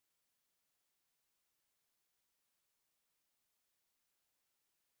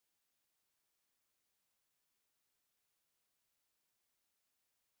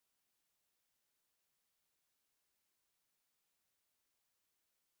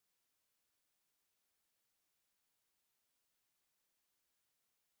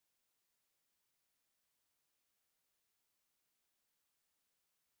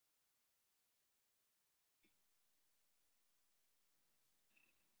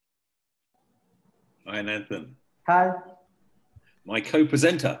Hi, Ananthan. Hi. My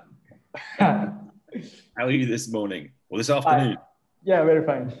co-presenter. Hi. How are you this morning or this afternoon? Yeah, very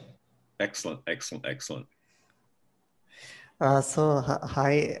fine. Excellent, excellent, excellent.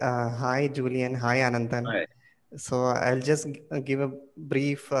 Hi Julian, hi Ananthan. Hi. So I'll just give a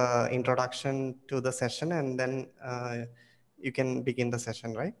brief introduction to the session, and then you can begin the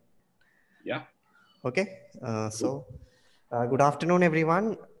session, right? Yeah. Okay. Good afternoon,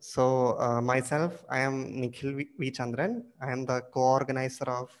 everyone. Myself, I am Nikhil V. Chandran. I am the co-organizer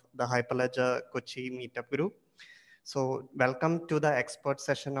of the Hyperledger Kochi meetup group. So welcome to the expert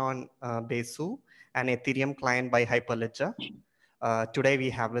session on Besu, an Ethereum client by Hyperledger. Today we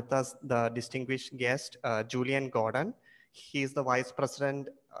have with us the distinguished guest, Julian Gordon. He is the Vice President,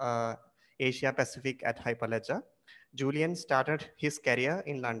 Asia Pacific at Hyperledger. Julian started his career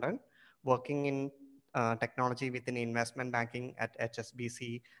in London, working in technology within investment banking at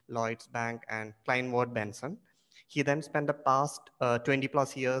HSBC, Lloyds Bank, and Kleinwort Benson. He then spent the past 20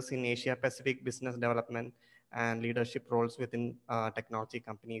 plus years in Asia Pacific business development and leadership roles within technology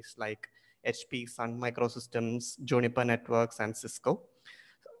companies like HP, Sun Microsystems, Juniper Networks, and Cisco.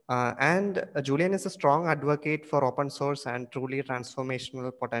 Julian is a strong advocate for open source and truly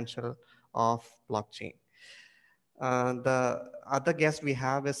transformational potential of blockchain. The other guest we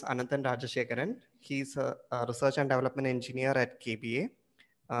have is Ananthan Rajasekharan. He's a research and development engineer at KBA,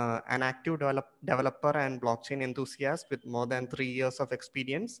 an active developer and blockchain enthusiast with more than 3 years of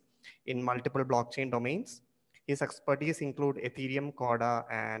experience in multiple blockchain domains. His expertise include Ethereum, Corda,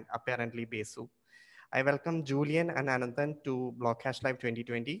 and apparently Besu. I welcome Julian and Ananthan to Blockhash Live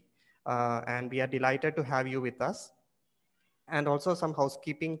 2020, and we are delighted to have you with us. And also some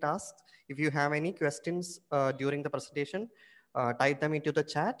housekeeping tasks. If you have any questions during the presentation, type them into the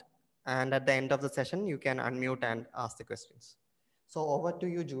chat, and at the end of the session, you can unmute and ask the questions. So over to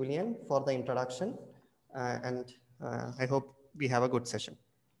you, Julian, for the introduction, and I hope we have a good session.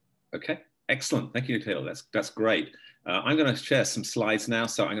 Okay, excellent. Thank you, Nikhil. That's great. I'm going to share some slides now,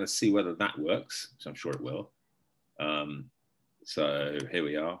 so I'm going to see whether that works. So I'm sure it will. So here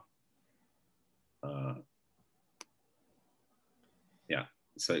we are. Yeah.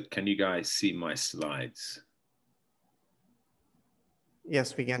 So can you guys see my slides?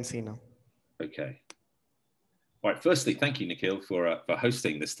 Yes, we can see now. Okay. All right. Firstly, thank you, Nikhil, for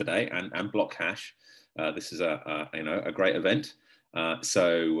hosting this today and Blockhash. This is a great event. I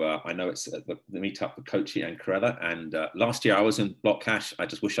know it's the meetup for Kochi and Kerala. And last year I was in Blockhash. I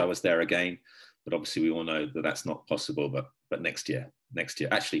just wish I was there again. But obviously we all know that that's not possible. But next year.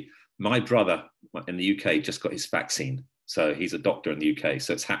 Actually, my brother in the UK just got his vaccine. So he's a doctor in the UK.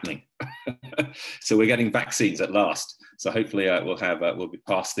 So it's happening. So we're getting vaccines at last. So hopefully we'll be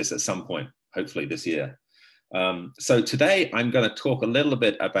past this at some point, hopefully this year. So today I'm going to talk a little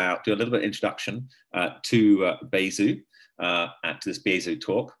bit about, do a little bit of introduction to Besu, to this Besu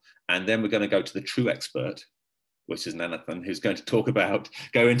talk. And then we're going to go to the true expert, which is Ananthan, who's going to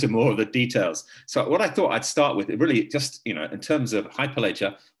go into more of the details. So what I thought I'd start with, really just, in terms of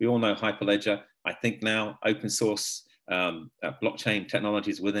Hyperledger, we all know Hyperledger, I think now open source blockchain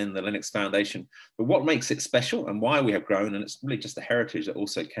technologies within the Linux Foundation. But what makes it special and why we have grown, and it's really just the heritage that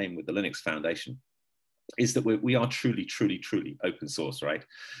also came with the Linux Foundation, is that we are truly, truly, truly open source, right?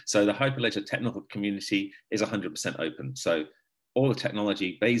 So the Hyperledger technical community is 100% open. So all the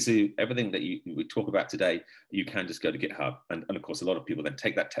technology, Besu, everything that we talk about today, you can just go to GitHub. And of course, a lot of people then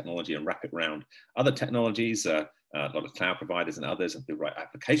take that technology and wrap it around other technologies, a lot of cloud providers and others, and they write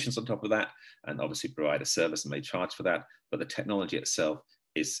applications on top of that, and obviously provide a service and they charge for that. But the technology itself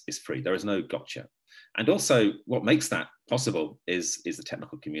is free. There is no gotcha. And also what makes that possible is the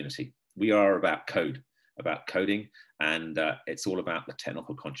technical community. We are about code, about coding, and it's all about the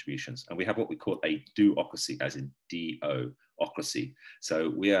technical contributions. And we have what we call a do-ocracy, as in D-O-ocracy. So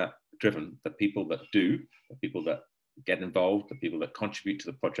we are driven, the people that do, the people that get involved, the people that contribute to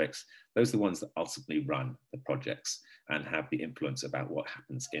the projects, those are the ones that ultimately run the projects and have the influence about what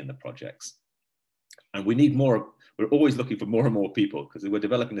happens in the projects. And we need more, we're always looking for more and more people because we're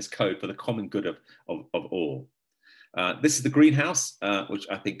developing this code for the common good of all. This is the greenhouse, which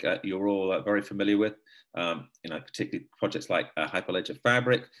I think you're all very familiar with. Particularly projects like Hyperledger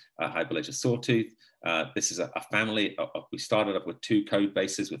Fabric, Hyperledger Sawtooth. This is a family. We started up with 2 code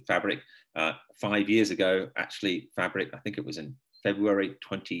bases with Fabric 5 years ago. Actually, Fabric, I think it was in February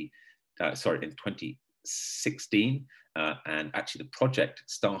 2016. And actually, the project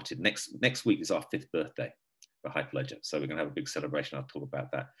started next week is our 5th birthday for Hyperledger. So we're going to have a big celebration. I'll talk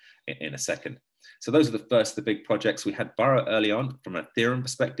about that in a second. So those are the big projects. We had Burrow early on from an Ethereum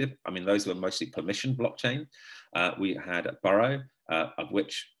perspective. I mean, those were mostly permissioned blockchain. We had Burrow, of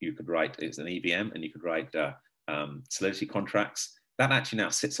which you could write, it's an EVM, and you could write Solidity contracts. That actually now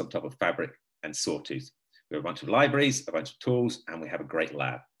sits on top of Fabric and Sawtooth. We have a bunch of libraries, a bunch of tools, and we have a great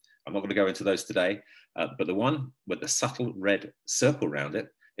lab. I'm not going to go into those today, but the one with the subtle red circle around it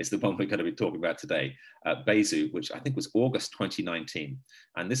is the one we're going to be talking about today, Besu, which I think was August 2019.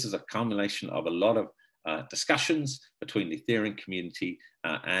 And this is a culmination of a lot of discussions between the Ethereum community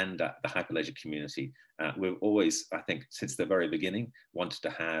and the Hyperledger community. We've always, I think, since the very beginning, wanted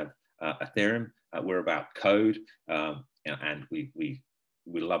to have Ethereum. We're about code, and we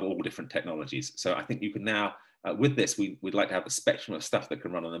love all different technologies. So I think you can now, with this, we'd like to have a spectrum of stuff that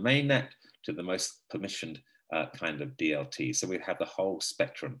can run on the mainnet to the most permissioned kind of DLT. So we have the whole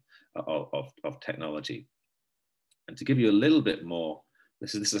spectrum of technology. And to give you a little bit more,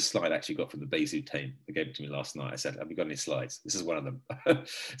 this is a slide I actually got from the Besu team. They gave it to me last night. I said, have you got any slides? This is one of them.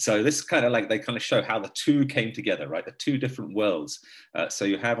 So this is kind of like, they kind of show how the two came together, right? The two different worlds. So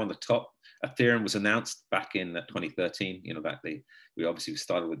you have on the top, Ethereum was announced back in 2013. You know, we obviously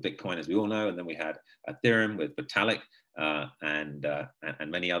started with Bitcoin, as we all know, and then we had Ethereum with Vitalik and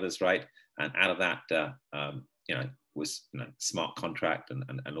many others, right? And out of that, you know, was smart contract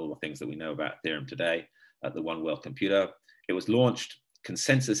and all the things that we know about Ethereum today, the one world computer. It was launched.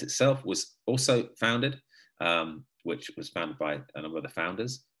 Consensus itself was also founded, which was founded by a number of the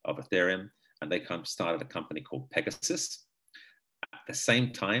founders of Ethereum, and they kind of started a company called Pegasus. At the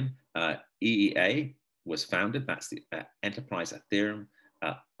same time, EEA was founded. That's the Enterprise Ethereum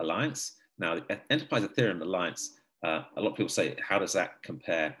Alliance. Now, the Enterprise Ethereum Alliance, a lot of people say, how does that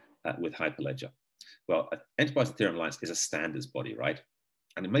compare with Hyperledger? Well, Enterprise Ethereum Alliance is a standards body, right?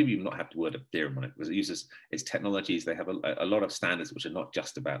 And maybe even not have the word Ethereum on it, because it uses its technologies. They have a lot of standards which are not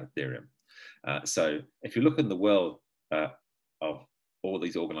just about Ethereum. So if you look in the world of all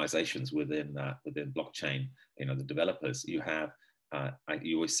these organizations within blockchain, you know, the developers, you have,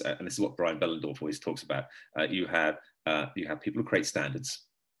 you always, and this is what Brian Bellendorf always talks about, you have people who create standards.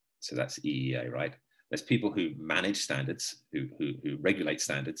 So that's EEA, right? There's people who manage standards, who regulate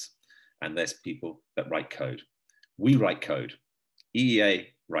standards, and there's people that write code. We write code. EEA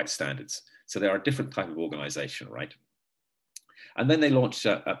writes standards. So they are a different type of organization, right? And then they launched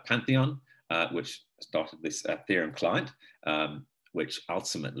Pantheon, which started this Ethereum client, which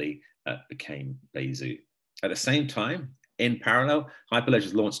ultimately became Besu. At the same time, in parallel,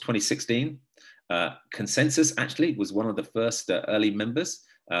 Hyperledger launched 2016. Consensus actually was one of the first early members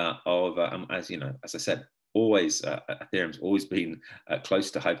of, as you know, as I said, always Ethereum's always been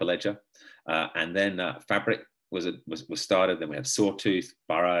close to Hyperledger, and then Fabric was started. Then we have Sawtooth,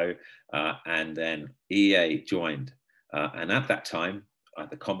 Burrow, and then EA joined. And at that time,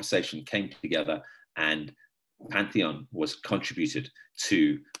 the conversation came together, and Pantheon was contributed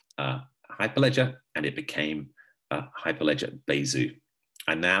to Hyperledger, and it became Hyperledger Besu.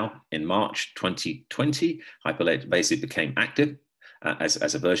 And now, in March 2020, Hyperledger Besu became active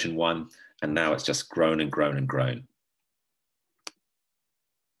as a version 1, and now it's just grown and grown and grown.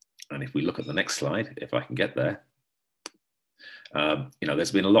 And if we look at the next slide, if I can get there, you know,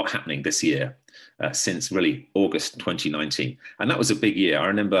 there's been a lot happening this year since really August 2019, and that was a big year. I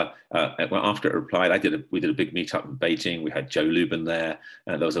remember after it replied, we did a big meetup in Beijing. We had Joe Lubin there,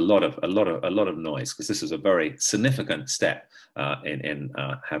 and there was a lot of noise, because this was a very significant step in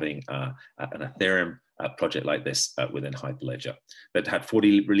having an Ethereum project like this within Hyperledger. They'd had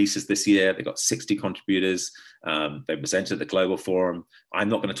 40 releases this year. They got 60 contributors. They presented at the Global Forum. I'm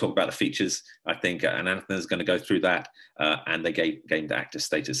not going to talk about the features. I think Ananthan is going to go through that. And they gained active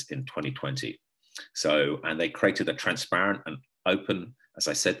status in 2020. So, and they created a transparent and open, as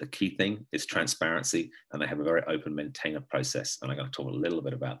I said, the key thing is transparency, and they have a very open maintainer process. And I'm going to talk a little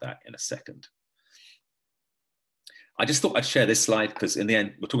bit about that in a second. I just thought I'd share this slide because in the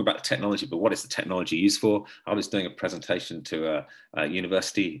end, we're talking about the technology, but what is the technology used for? I was doing a presentation to a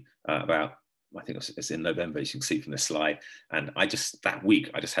university about, I think it's in November, as you can see from this slide. And that week,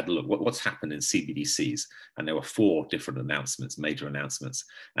 I just had to look what's happened in CBDCs. And there were 4 different announcements, major announcements.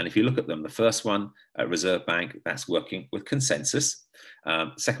 And if you look at them, the first one, Reserve Bank, that's working with Consensus.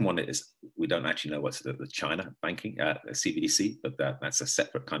 Second one is, we don't actually know what's the China banking, CBDC, but that's a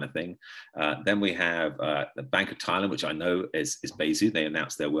separate kind of thing. Then we have the Bank of Thailand, which I know is Besu. They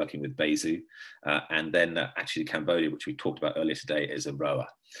announced they're working with Besu. And then actually Cambodia, which we talked about earlier today, is Aroa.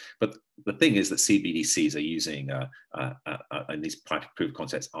 But the thing is that CBDCs are using, and these private proof of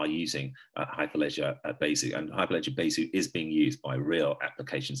concepts are using Hyperledger Besu, and Hyperledger Besu is being used by real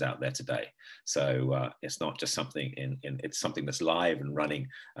applications out there today. So it's not just something it's something that's live and running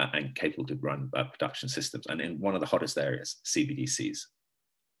and capable to run production systems, and in one of the hottest areas, CBDCs.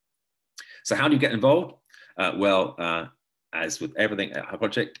 So how do you get involved? as with everything at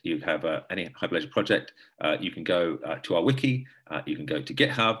Hyperledger, you have any Hyperledger project, you can go to our wiki, you can go to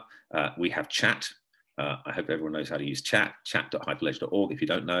GitHub, we have chat. I hope everyone knows how to use chat.hyperledger.org. If you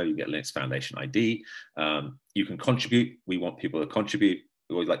don't know, you get Linux Foundation ID. You can contribute. We want people to contribute.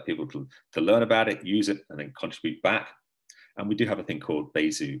 We always like people to learn about it, use it, and then contribute back. And we do have a thing called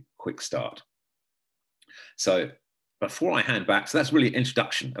Besu Quick Start. So before I hand back, so that's really an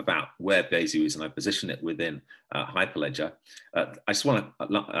introduction about where Besu is, and I position it within Hyperledger. I just want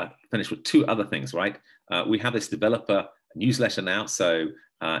to finish with two other things, right? We have this developer newsletter now, so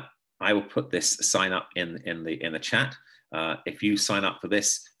I will put this sign up in the chat. If you sign up for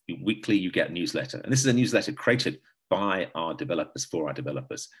this, weekly you get a newsletter. And this is a newsletter created by our developers for our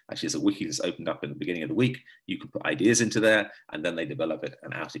developers. Actually, it's a wiki that's opened up in the beginning of the week. You can put ideas into there, and then they develop it,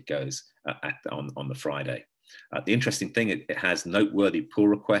 and out it goes on the Friday. The interesting thing, it has noteworthy pull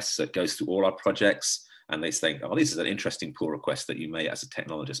requests that goes through all our projects, and they think, oh, this is an interesting pull request that you may, as a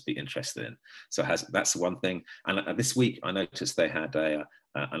technologist, be interested in. So that's one thing. And this week, I noticed they had an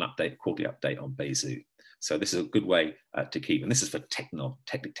update, quarterly update on Besu. So this is a good way to keep, and this is for tech, not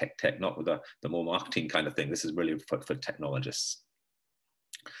with the more marketing kind of thing. This is really for technologists.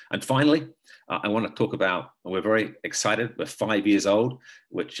 And finally, I want to talk about, we're very excited, we're 5 years old,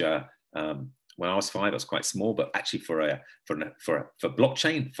 which when I was 5, I was quite small, but actually for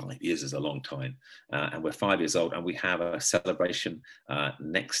blockchain, 5 years is a long time. And we're 5 years old, and we have a celebration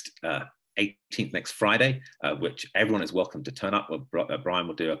next 18th, next Friday, which everyone is welcome to turn up. Brian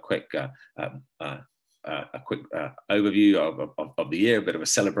will do a quick overview of the year, a bit of a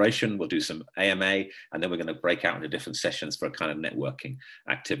celebration. We'll do some AMA, and then we're going to break out into different sessions for a kind of networking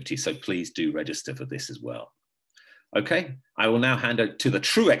activity. So please do register for this as well. Okay, I will now hand over to the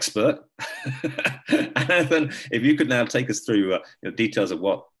true expert. Ananthan, if you could now take us through the details of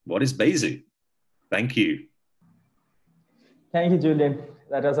what is Besu. Thank you. Thank you, Julian.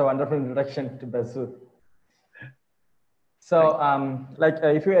 That was a wonderful introduction to Besu. So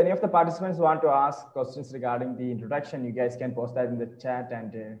if any of the participants want to ask questions regarding the introduction, you guys can post that in the chat,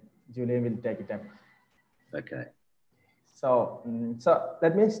 and Julian will take it up. Okay. So,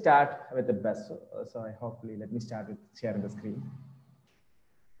 let me start with the Besu. So let me start with sharing the screen.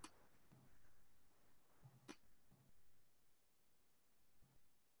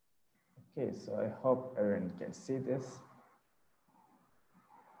 Okay, so I hope everyone can see this.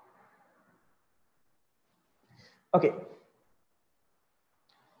 Okay.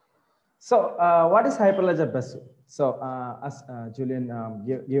 So what is Hyperledger Besu? So as Julian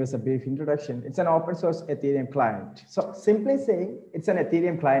gave us a brief introduction, it's an open source Ethereum client. So simply saying, it's an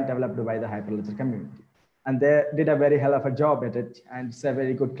Ethereum client developed by the Hyperledger community. And they did a very hell of a job at it, and it's a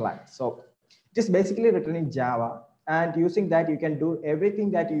very good client. So it is basically written in Java, and using that, you can do everything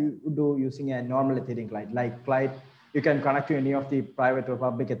that you do using a normal Ethereum client. Like client, you can connect to any of the private or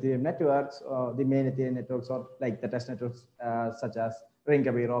public Ethereum networks, or the main Ethereum networks, or like the test networks such as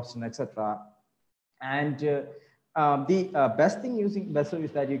Ringabir, Option, etc. And the best thing using Besu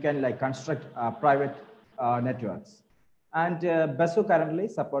is that you can construct private networks. And Besu currently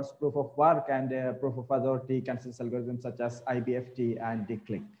supports proof of work and proof of authority consensus algorithms such as IBFT and the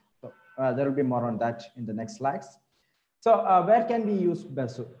click. So there will be more on that in the next slides. So where can we use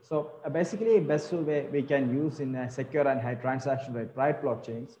Besu? So basically Besu we can use in a secure and high transaction rate private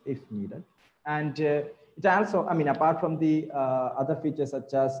blockchains if needed. And it also, apart from the other features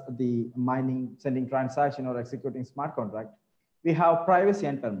such as the mining, sending transaction, or executing smart contract, we have privacy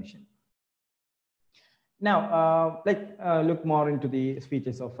and permission. Now, look more into the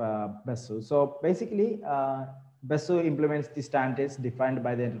features of Besu. So basically, Besu implements the standards defined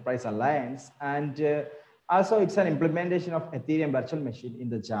by the Enterprise Alliance, and also it's an implementation of Ethereum virtual machine in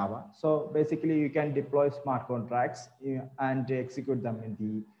the Java. So basically, you can deploy smart contracts and execute them in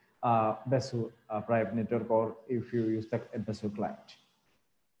the Besu private network, or if you use the Besu client.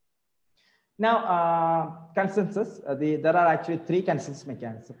 Now, consensus, there are actually 3 consensus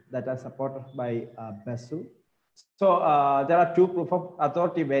mechanisms that are supported by Besu. So there are 2 proof of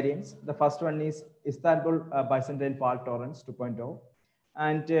authority variants. The first one is Istanbul Byzantine fault tolerance 2.0.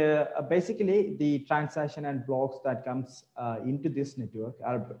 And basically, the transaction and blocks that comes into this network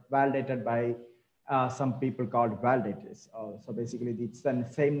are validated by some people called validators. So basically, it's the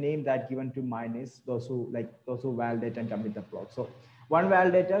same name that given to miners, those who validate and commit the block. So one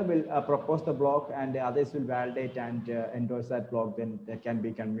validator will propose the block, and the others will validate and endorse that block. Then they can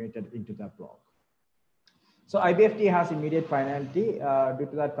be converted into that block. So IBFT has immediate finality due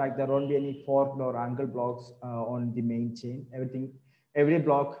to that fact. There won't be any forked or uncle blocks on the main chain. Every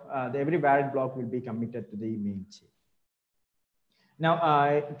block, every valid block will be committed to the main chain. Now,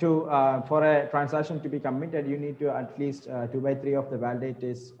 for a transaction to be committed, you need to at least 2 by 3 of the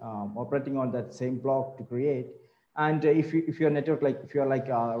validators operating on that same block to create. And if your network, like if you're like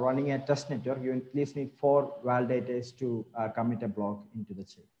running a test network, you at least need 4 validators to commit a block into the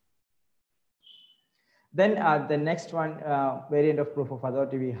chain. Then the next one variant of proof of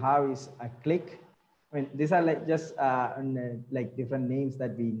authority we have is a click. I mean, these are like just like different names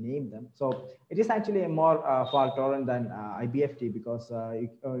that we name them. So it is actually a more fault tolerant than IBFT, because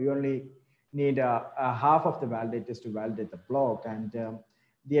you only need half of the validators to validate the block, and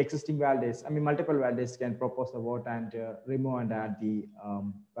the existing validators, I mean, multiple validators can propose the vote and remove and add the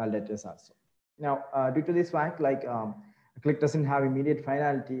validators also. Now, due to this fact, like a click doesn't have immediate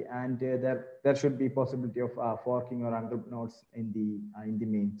finality, and there should be possibility of forking or ungrouped nodes in the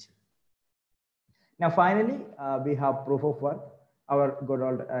main chain. Now, finally, we have proof of work, our good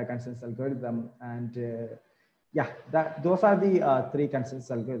old consensus algorithm. And yeah, those are the 3 consensus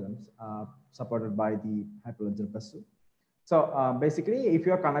algorithms supported by the Hyperledger Besu. So basically, if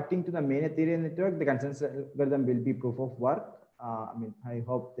you are connecting to the main Ethereum network, the consensus algorithm will be proof of work. I mean, I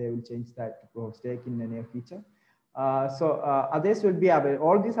hope they will change that to proof of stake in the near future. Others will be available.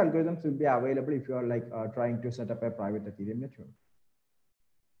 All these algorithms will be available if you are like trying to set up a private Ethereum network.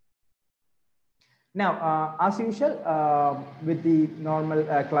 Now, as usual, with the normal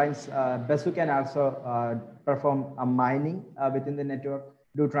clients, Besu can also perform a mining within the network,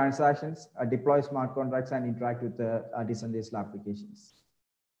 do transactions, deploy smart contracts, and interact with the decentralized applications.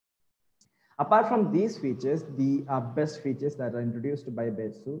 Apart from these features, the best features that are introduced by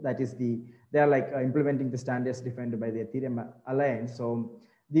Besu, that is they are like implementing the standards defined by the Ethereum Alliance. So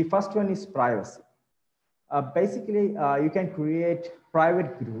the first one is privacy. Basically, you can create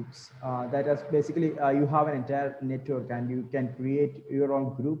private groups. That is basically, you have an entire network and you can create your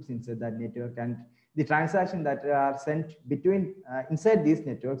own groups inside that network, and the transactions that are sent between inside these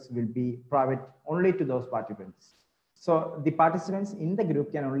networks will be private only to those participants. So the participants in the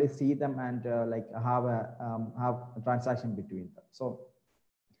group can only see them and like have a transaction between them. So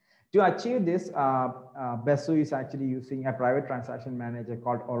to achieve this, Besu is actually using a private transaction manager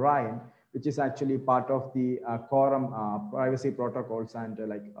called Orion, which is actually part of the quorum privacy protocols, and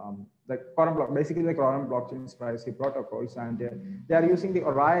the quorum block, basically the quorum blockchain's privacy protocols, and they are using the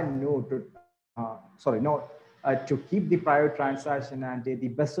Orion node to to keep the private transaction, and the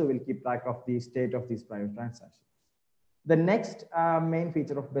Besu will keep track of the state of these private transactions. The next main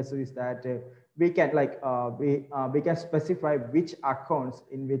feature of Besu is that we can we can specify which accounts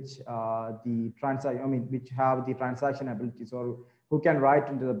in which the transaction, I mean, which have the transaction abilities, or who can write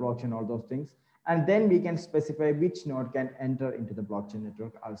into the blockchain, all those things. And then we can specify which node can enter into the blockchain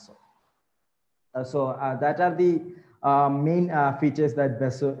network also. That are the main features that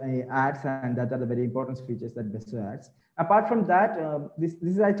Besu adds, and that are the very important features that Besu adds. Apart from that, this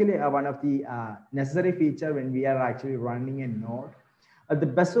is actually one of the necessary feature when we are actually running a node. The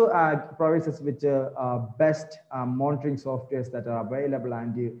Besu provides us with best monitoring softwares that are available,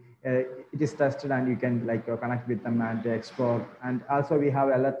 and it is tested, and you can like connect with them and explore. And also we have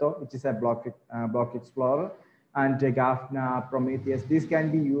Eletho, which is a block explorer, and Gafna, Prometheus. These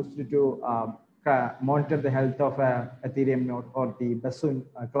can be used to monitor the health of a Ethereum node or the Besu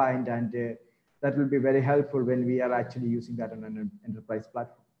client, and that will be very helpful when we are actually using that on an enterprise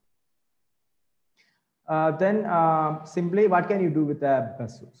platform. Simply, what can you do with the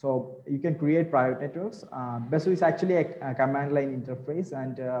Besu? So you can create private networks. Besu is actually a command line interface,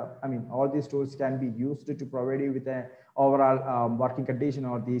 and I mean, all these tools can be used to provide you with an overall working condition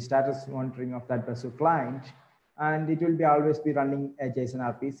or the status monitoring of that Besu client. And it will always be running a JSON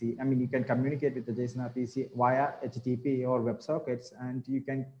RPC. I mean, you can communicate with the JSON RPC via HTTP or WebSockets, and you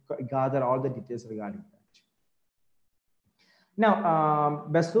can gather all the details regarding that. Now,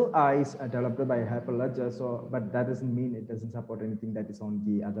 Besu is developed by Hyperledger, but that doesn't mean it doesn't support anything that is on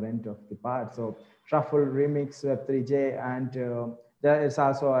the other end of the part. So Truffle, Remix, Web3j, and there is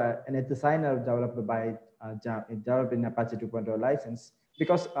also an designer developed by developed in Apache 2.0 license,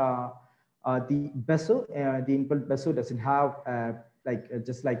 because the Besu, the input Besu doesn't have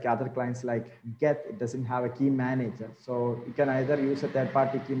just like other clients like Get, it doesn't have a key manager. So you can either use a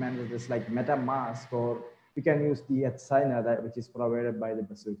third-party key manager just like MetaMask, or you can use the designer which is provided by the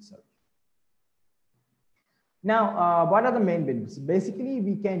Besu itself. Now, what are the main benefits? Basically,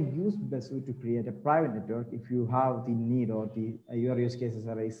 we can use Besu to create a private network if you have the need, or your use cases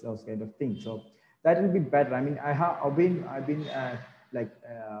arise, those kind of things. So that will be better. I mean, I've been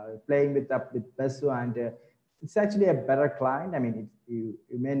playing with Besu, and it's actually a better client. I mean, you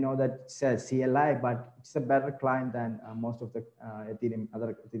may know that it's a CLI, but it's a better client than most of the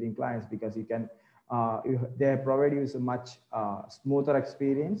other Ethereum clients, because you can they provide you a much smoother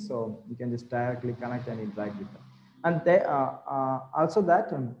experience. So you can just directly connect and interact with them. And they also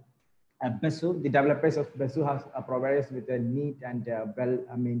that Besu, the developers of Besu have provided us with a neat and well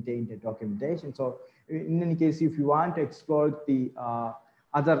maintained documentation. So in any case, if you want to explore the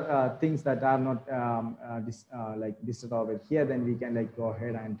other things that are not like listed over here, then we can like go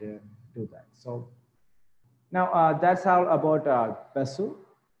ahead and do that. So now that's all about Besu.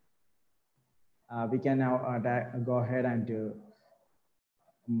 We can now go ahead and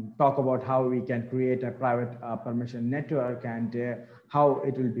talk about how we can create a private permission network and how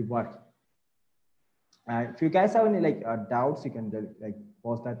it will be working. If you guys have any like doubts, you can like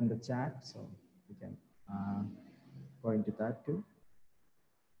post that in the chat, so we can go into that too.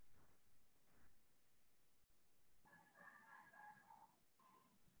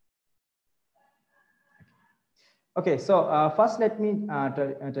 Okay, so first let me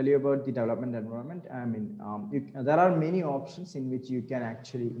tell you about the development environment. I mean, there are many options in which you can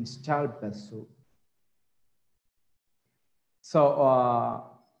actually install Besu. So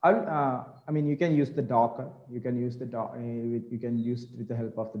I mean, you can use the Docker. You can use the you can use it with the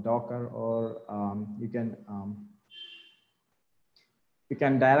help of the Docker, or you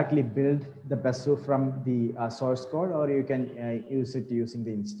can directly build the Besu from the source code, or you can use it using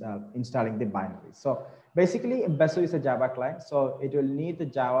the installing the binary. So basically, Besu is a Java client, so it will need the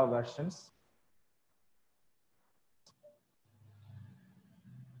Java versions.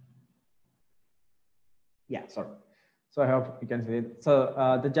 Yeah, sorry. So I hope you can see it. So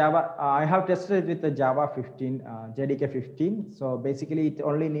the Java, I have tested it with the Java 15, JDK 15. So basically it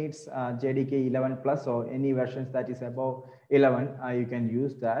only needs JDK 11 plus, or any versions that is above 11, you can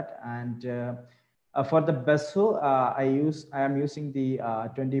use that. And for the Besu, I am using the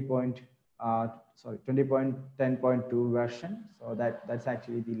 20.10.2 version. So that's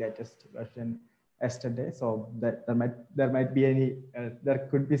actually the latest version yesterday. So that there might be any, there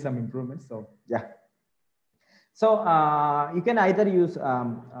could be some improvements. So yeah. So you can either use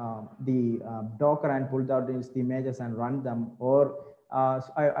the Docker and pull out the images and run them, or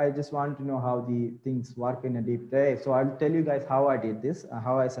so I just want to know how the things work in a deep way. So I'll tell you guys how I did this,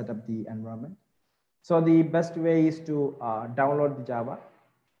 how I set up the environment. So the best way is to download the Java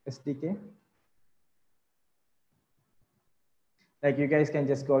SDK. Like you guys can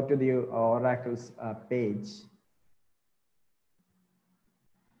just go to the Oracle's page.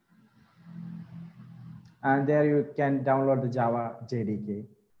 And there you can download the Java JDK.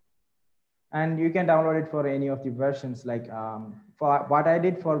 And you can download it for any of the versions. Like for what I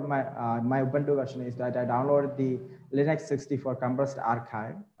did for my my Ubuntu version is that I downloaded the Linux 64 compressed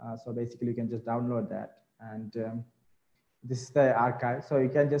archive. So basically you can just download that. And this is the archive. So you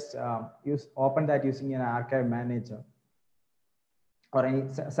can just open that using an archive manager, or any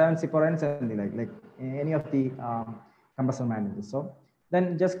 7zip or anything like any of the compressor managers. So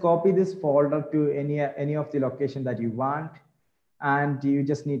then just copy this folder to any of the location that you want, and you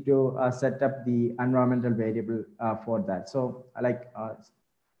just need to set up the environmental variable for that. So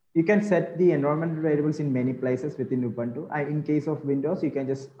you can set the environmental variables in many places within Ubuntu. In case of Windows, you can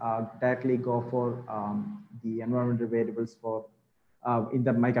just directly go for the environmental variables for in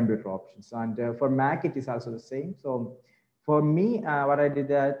the My Computer options. And for Mac, it is also the same. So for me, what I did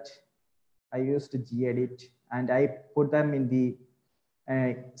that, I used gedit and I put them in the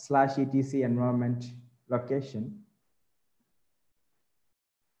 /etc environment location.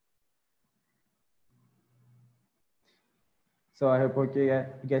 So I hope you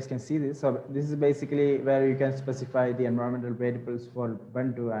guys can see this. So this is basically where you can specify the environmental variables for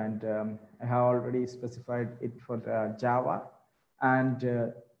Ubuntu, and I have already specified it for Java and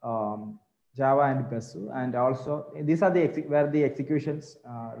Java and Besu, and also these are the where the executions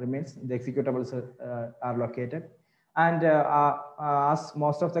remains. The executables are located, and as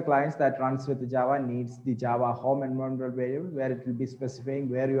most of the clients that runs with the Java needs the Java home environmental variable, where it will be specifying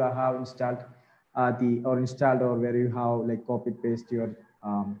where you have installed installed, or where you have like copy paste your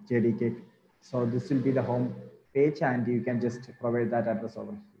JDK. So this will be the home page, and you can just provide that address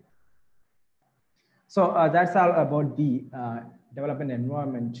over here. So that's all about the development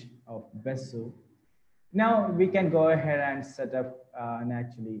environment of Besu. Now we can go ahead and set up an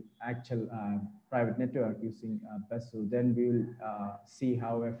actual private network using Besu. Then we will see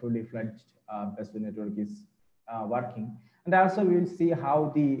how a fully fledged Besu network is working. And also we will see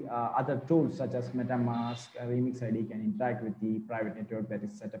how the other tools such as MetaMask, Remix ID can interact with the private network that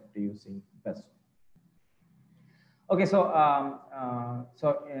is set up to using Besu. Okay, so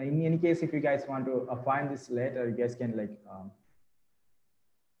in any case, if you guys want to find this later, you guys can like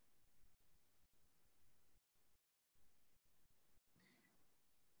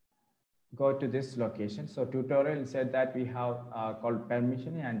go to this location. So tutorial said that we have called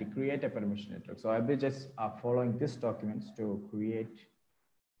permission and create a permission network. So I'll be just following this documents to create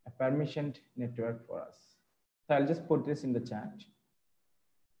a permissioned network for us. So I'll just put this in the chat.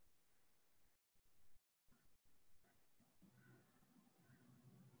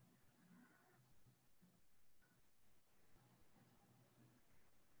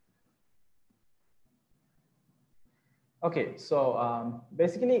 Okay, so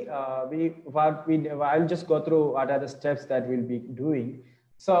basically, I'll just go through what are the steps that we'll be doing.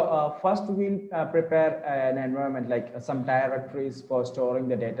 So first, we'll prepare an environment like some directories for storing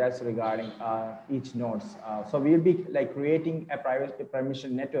the data regarding each nodes. So we'll be like creating a private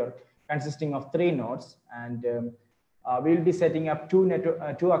permission network consisting of 3 nodes, and we'll be setting up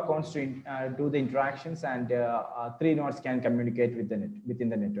two accounts to do the interactions, and 3 nodes can communicate with within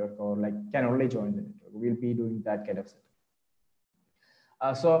the network, or like can only join the network. We'll be doing that kind of setup.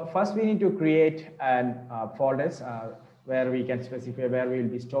 So first we need to create an folders where we can specify where we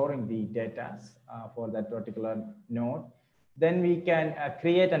will be storing the data for that particular node. Then we can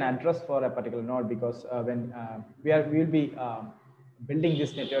create an address for a particular node, because when we will be building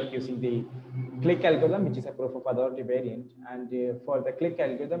this network using the click algorithm, which is a proof of authority variant. And for the click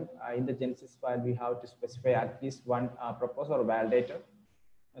algorithm in the Genesis file, we have to specify at least one proposer or validator.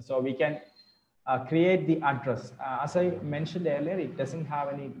 So we can create the address. As I mentioned earlier, it doesn't have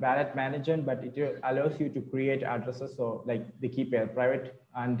any valid management, but it allows you to create addresses. So like the key pair, private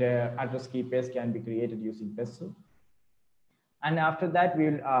and address key pairs can be created using Besu. And after that, we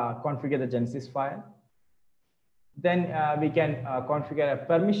will configure the Genesis file. Then we can configure a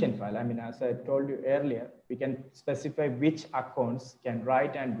permission file. I mean, as I told you earlier, we can specify which accounts can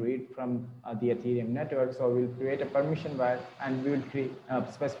write and read from the Ethereum network. So we'll create a permission file, and we will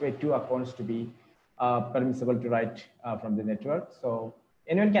specify 2 accounts to be permissible to write from the network. So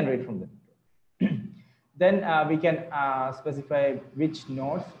anyone can read from the network. Then we can specify which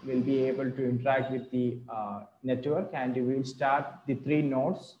nodes will be able to interact with the network, and we will start the 3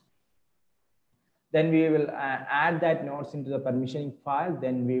 nodes. Then we will add that nodes into the permissioning file.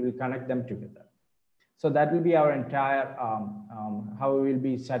 Then we will connect them together. So that will be our entire how we will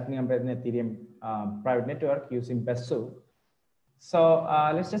be setting up an Ethereum private network using Besu. So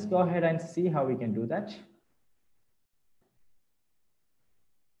let's just go ahead and see how we can do that.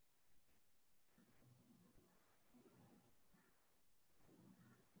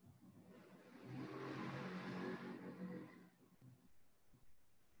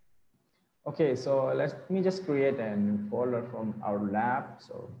 Okay, so let me just create a new folder from our lab.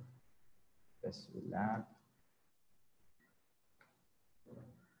 So Besu lab.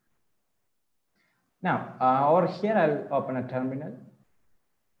 Now over here, I'll open a terminal,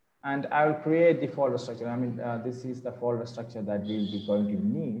 and I will create the folder structure. I mean, this is the folder structure that we'll be going to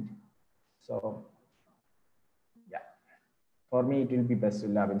need. So yeah, for me, it will be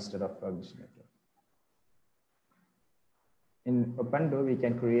Besu lab instead of permission network. In Ubuntu, we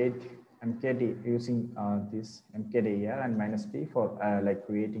can create mkd using this mkd here and -p for like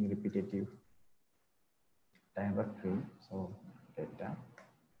creating repetitive directory. So data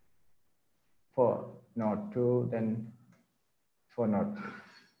for node 2, then for node 3,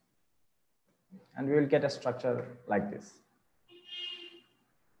 and we will get a structure like this.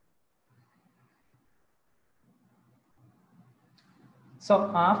 So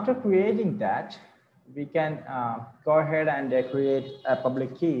after creating that, we can go ahead and create a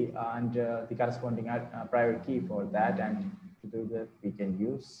public key and the corresponding private key for that. And to do that, we can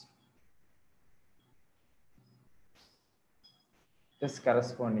use this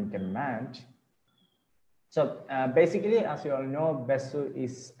corresponding command. So basically, as you all know, Besu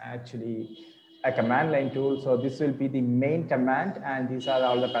is actually a command line tool. So this will be the main command, and these are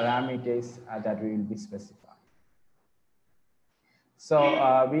all the parameters that we will be specifying. So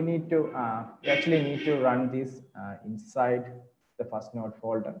we actually need to run this inside the first node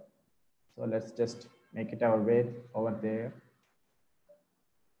folder. So let's just make it our way over there.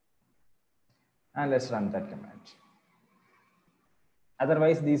 And let's run that command.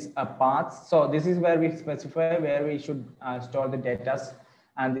 Otherwise, these are paths. So this is where we specify where we should store the data.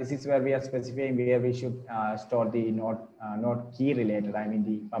 And this is where we are specifying where we should store the node key related. I mean,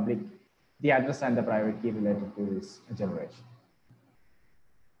 the address and the private key related to this generation.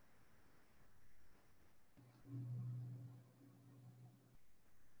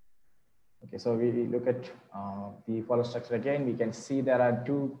 Okay, so we look at the folder structure again. We can see there are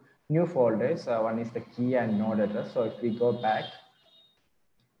 2 new folders. One is the key and node address. So if we go back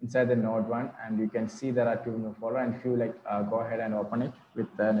inside the node 1, and you can see there are 2 new folders. And if you like go ahead and open it with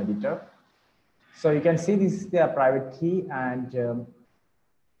an editor, so you can see this is the private key, and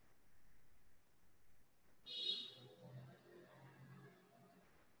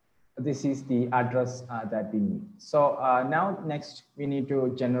this is the address that we need. So now next we need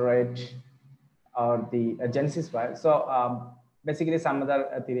to generate the Genesis file. So basically some other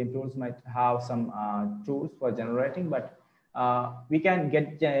Ethereum tools might have some tools for generating, but we can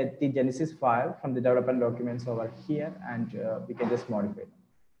get the Genesis file from the development documents over here, and we can just modify them.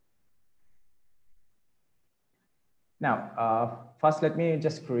 Now, first let me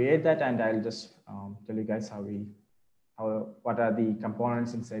just create that, and I'll just tell you guys what are the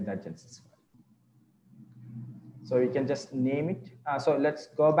components inside that Genesis file. So we can just name it. So let's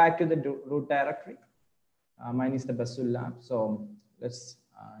go back to the root directory. Mine is the Besu lab. So let's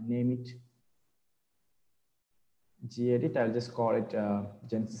name it gedit. I'll just call it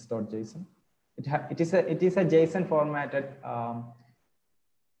genesis.json. It is a JSON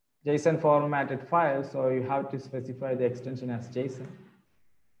formatted file. So you have to specify the extension as JSON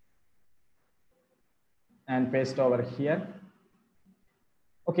and paste over here.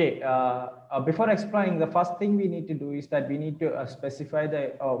 Okay, before explaining, the first thing we need to do is that we need to specify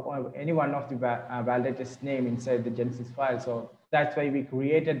any one of the validator's name inside the Genesis file. So that's why we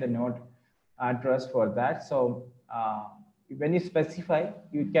created the node address for that. So when you specify,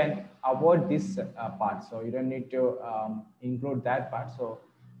 you can avoid this part. So you don't need to include that part. So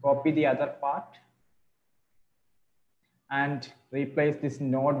copy the other part and replace this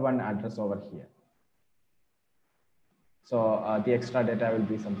node1 address over here. So the extra data will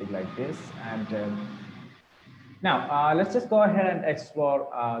be something like this. And now let's just go ahead and explore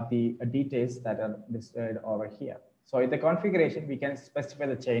the details that are displayed over here. So in the configuration, we can specify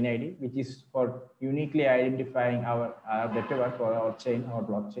the chain ID, which is for uniquely identifying our network or our chain or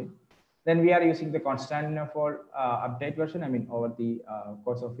blockchain. Then we are using the Constantinople update version. I mean, over the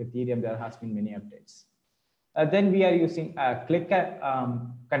course of Ethereum, there has been many updates. Then we are using a click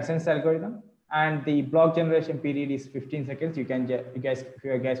consensus algorithm. And the block generation period is 15 seconds. You can, if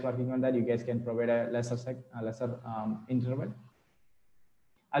you are guys working on that, you guys can provide a lesser interval.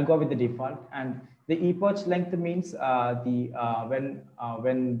 I'll go with the default. And the epoch length means when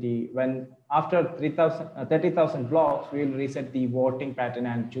after 30,000 blocks, we will reset the voting pattern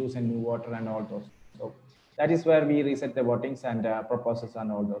and choose a new voter and all those. So that is where we reset the votings and proposals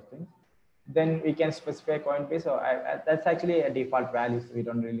and all those things. Then we can specify Coinbase. So that's actually a default value, so we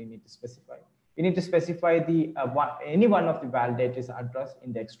don't really need to specify. We need to specify the any one of the validators address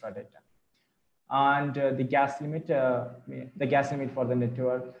in the extra data, and the gas limit for the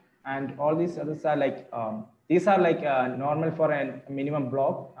network, and all these others are like normal for a minimum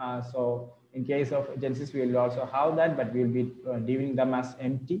block. So in case of Genesis, we will also have that, but we will be leaving them as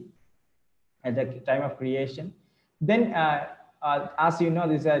empty at the time of creation. Then as you know,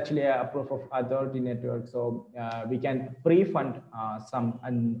 this is actually a proof of authority network. So we can pre-fund some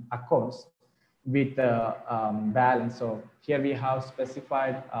accounts with balance. So here we have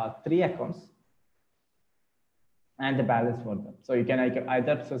specified 3 accounts and the balance for them. So you can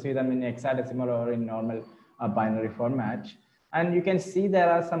either see them in hexadecimal or in normal binary format. And you can see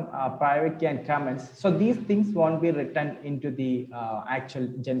there are some private key and comments. So these things won't be written into the actual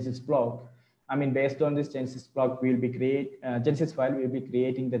Genesis block. I mean, based on this Genesis block, we'll be Genesis file, we'll be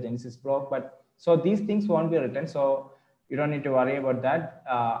creating the Genesis block. But so these things won't be written. So you don't need to worry about that.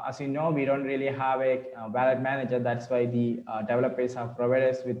 As you know, we don't really have a wallet manager. That's why the developers have provided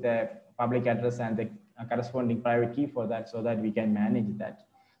us with the public address and the corresponding private key for that, so that we can manage that.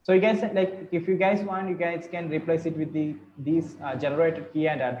 So you guys, like, if you guys want, you guys can replace it with these generated key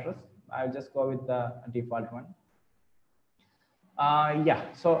and address. I'll just go with the default one. Yeah,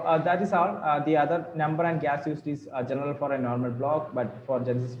 so that is all. The other number and gas used is general for a normal block, but for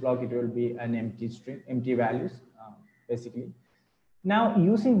Genesis block, it will be an empty string, empty values, basically. Now,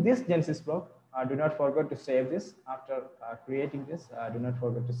 using this Genesis block, do not forget to save this. After creating this, do not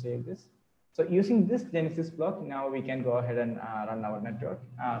forget to save this. So using this Genesis block, now we can go ahead and run our network.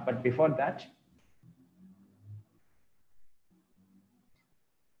 But before that,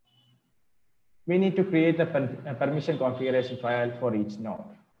 we need to create a permission configuration file for each node.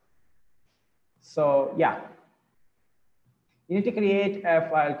 So yeah, you need to create a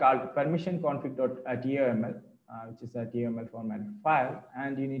file called permissionconfig.toml, which is a TOML format file,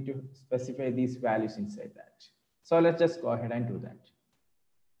 and you need to specify these values inside that. So let's just go ahead and do that.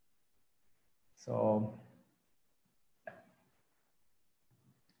 So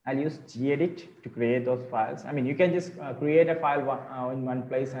I'll use gedit to create those files. I mean, you can just create a file in one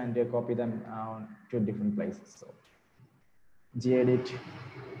place and copy them to different places. So gedit.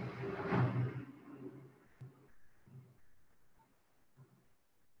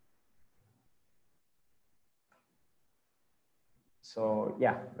 So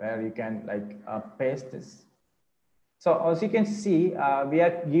yeah, where you can like paste this. So as you can see, we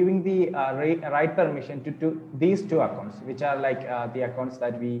are giving the write permission to these two accounts, which are like the accounts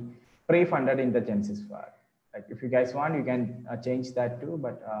that we pre-funded in the Genesis file. Like if you guys want, you can change that too,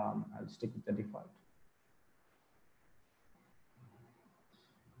 but I'll stick with the default.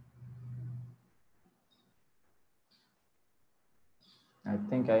 I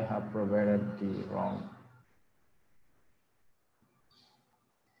think I have provided the wrong.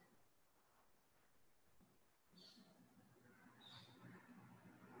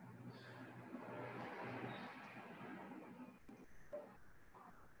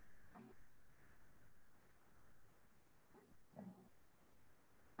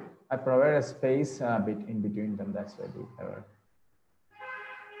 I provided a space bit in between them. That's why the error.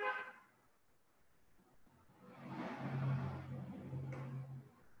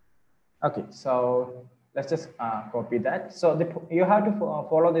 Okay, so let's just copy that. So you have to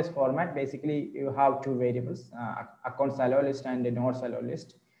follow this format. Basically, you have two variables, accounts allow list and the nodes allow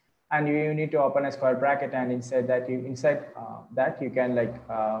list. And you need to open a square bracket, and inside that you can like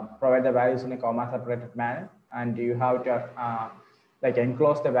provide the values in a comma separated manner, and you have to like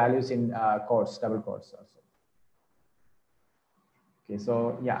enclose the values in quotes, double quotes also. Okay,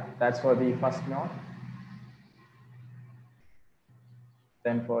 so yeah, that's for the first node.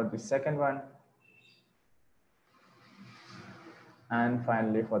 Then for the second one, and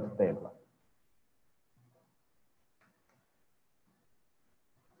finally for the third one.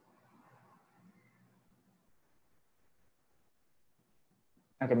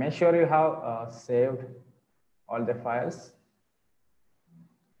 Okay, make sure you have saved all the files.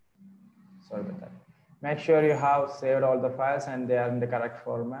 Sorry about that. Make sure you have saved all the files and they are in the correct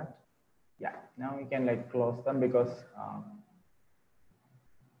format. Yeah, now we can like close them because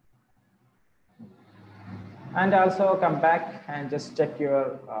and also come back and just check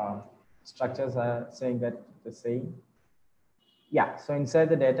your structures are saying that the same. Yeah, so inside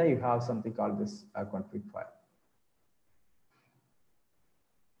the data, you have something called this config file.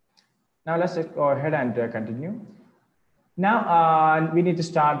 Now let's just go ahead and continue. Now we need to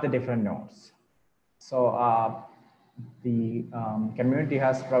start the different nodes. So the community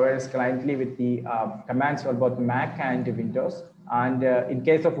has provided us cliently with the commands for both Mac and Windows. And in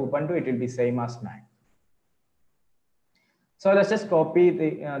case of Ubuntu, it will be same as Mac. So let's just copy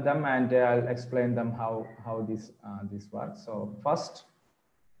them and I'll explain them how this works. So first,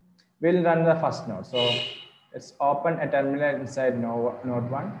 we'll run the first node. So let's open a terminal inside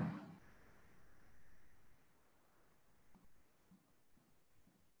node 1.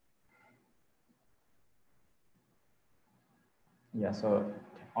 Yeah, so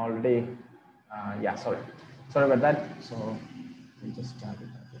already, yeah, sorry about that. So we just start it.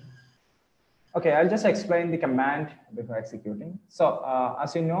 Okay, I'll just explain the command before executing. So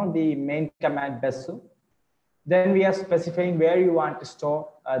as you know, the main command Besu, then we are specifying where you want to store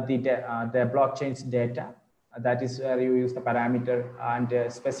the blockchain's data. That is where you use the parameter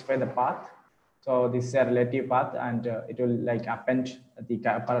and specify the path. So this is a relative path, and it will like append the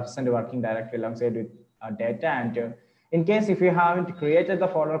present working directory alongside with data. And in case if you haven't created the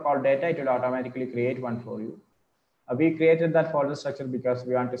folder called data, it will automatically create one for you. We created that folder structure because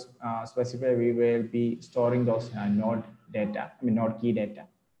we want to specify we will be storing those node data, node key data.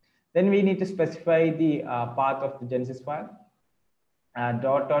 Then we need to specify the path of the Genesis file.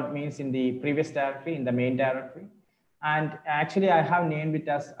 Dot means in the previous directory, in the main directory. And actually I have named it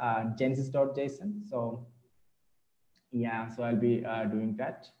as genesis.json. So yeah, so I'll be doing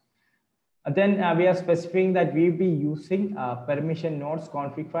that. Then we are specifying that we'll be using permission nodes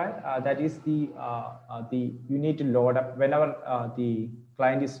config file. That is the you need to load up whenever the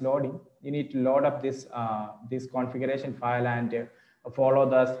client is loading. You need to load up this configuration file and follow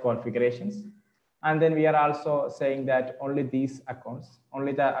those configurations. And then we are also saying that only these accounts,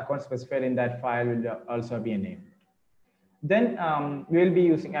 only the accounts specified in that file will also be enabled. Then we will be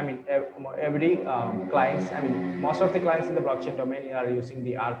using, every clients, most of the clients in the blockchain domain are using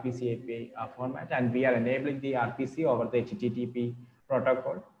the RPC API format, and we are enabling the RPC over the HTTP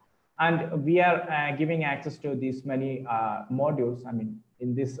protocol. And we are giving access to these many modules.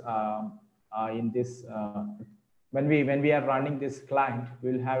 When we are running this client,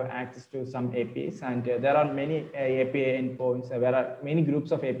 we'll have access to some APIs, and there are many API endpoints. There are many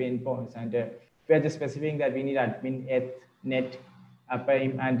groups of API endpoints, and we are just specifying that we need admin, net,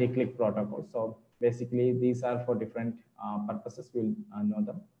 API, and the click protocol. So basically, these are for different purposes. We'll know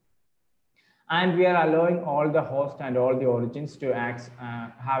them. And we are allowing all the hosts and all the origins to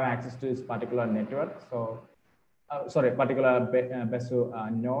have access to this particular network. So, particular Besu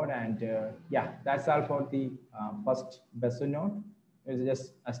node. And yeah, that's all for the first Besu node. We'll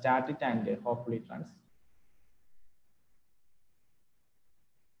just start it and hopefully it runs.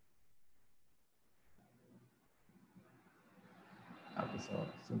 Okay, so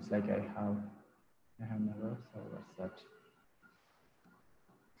seems like I have an error. So what's that?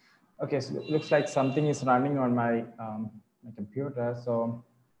 Okay, so it looks like something is running on my my computer. So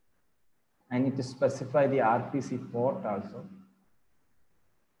I need to specify the RPC port also.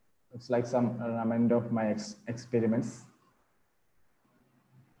 Looks like some remnant of my experiments.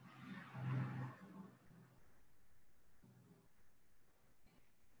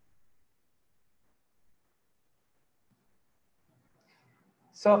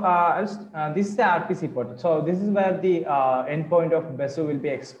 So this is the RPC port. So this is where the endpoint of Besu will be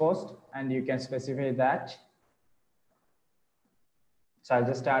exposed, and you can specify that. So I'll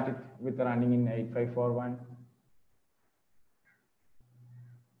just start it with running in 8541.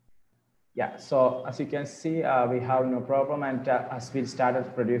 Yeah, so as you can see, we have no problem, and as we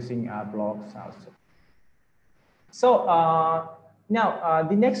started producing blocks also. So now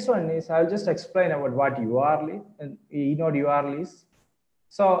the next one is I'll just explain about what URL is.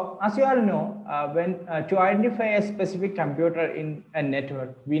 So as you all know, when to identify a specific computer in a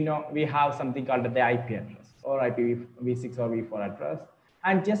network, we have something called the IP address or IPv6 or v4 address.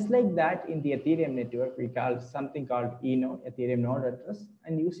 And just like that, in the Ethereum network, we call something called eNode, Ethereum node address.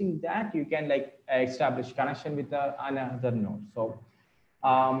 And using that, you can establish connection with another node. So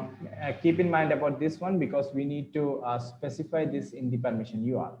keep in mind about this one because we need to specify this in the permission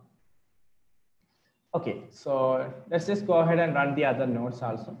URL. Okay, so let's just go ahead and run the other nodes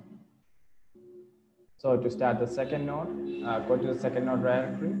also. So to start the second node, go to the second node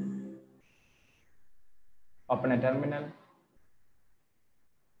directory, open a terminal.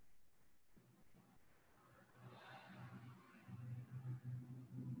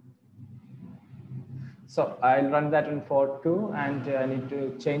 So I'll run that in for 2, and I need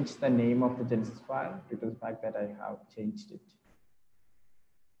to change the name of the Genesis file due to the fact that I have changed it.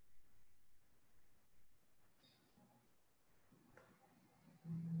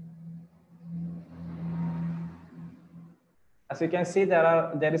 As you can see,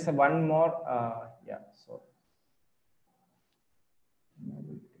 there is one more, yeah, so.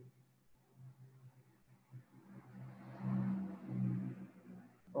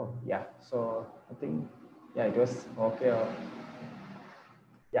 Oh, yeah, so I think, yeah, it was okay.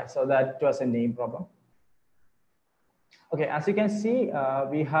 Yeah, so that was a name problem. Okay, as you can see,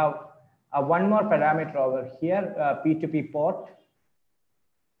 we have one more parameter over here, P2P port.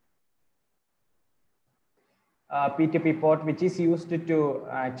 P2P port, which is used to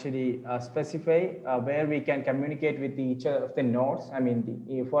actually specify where we can communicate with each of the nodes. I mean,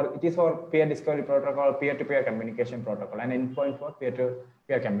 it is for peer discovery protocol, peer-to-peer communication protocol, and endpoint for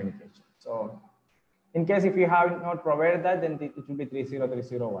peer-to-peer communication. So, in case if you have not provided that, then it will be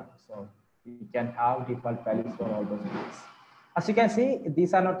 30301. So, you can have default values for all those things. As you can see,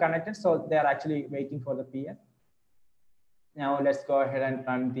 these are not connected, so they are actually waiting for the peer. Now, let's go ahead and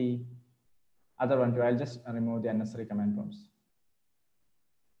run the other one too. I'll just remove the unnecessary command prompts.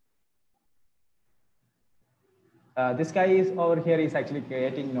 This guy is over here is actually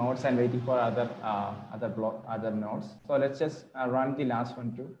creating nodes and waiting for other nodes. So let's just run the last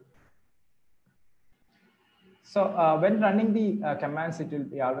one too. So when running the commands, it will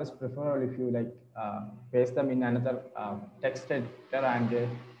be always preferable if you paste them in another text editor and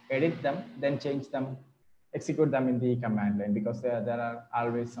edit them, then change them, execute them in the command line, because there are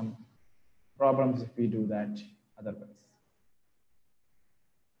always some problems if we do that otherwise.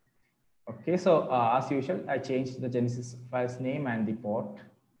 Okay, so as usual, I changed the Genesis file's name and the port.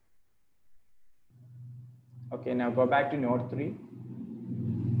 Okay, now go back to node 3.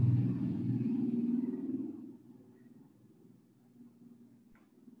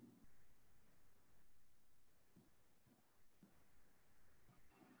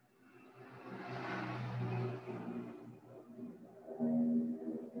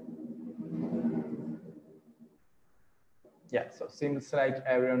 Yeah, so seems like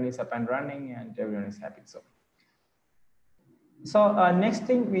everyone is up and running and everyone is happy. So next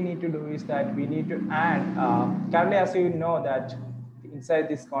thing we need to do is that we need to add, currently as you know that inside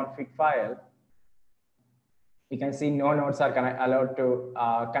this config file, you can see no nodes are allowed to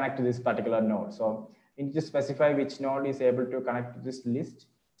connect to this particular node. So we need to specify which node is able to connect to this list.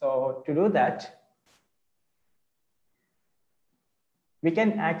 So to do that, we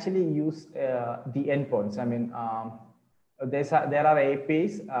can actually use the endpoints. I mean, there are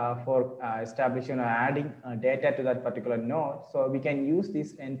APIs for establishing or adding data to that particular node. So we can use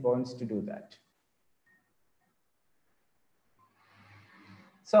these endpoints to do that.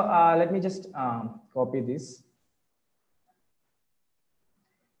 So let me just copy this.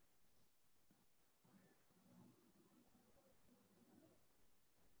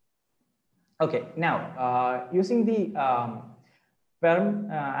 Okay, now using the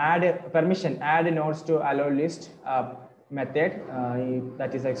add nodes to allow list method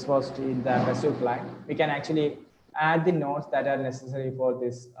that is exposed in the Besu client. We can actually add the nodes that are necessary for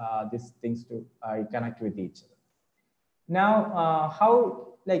this these things to connect with each other. Now, how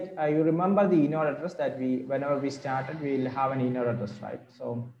you remember the inode address that whenever we started, we'll have an inode address, right?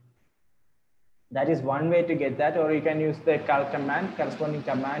 So that is one way to get that, or you can use the corresponding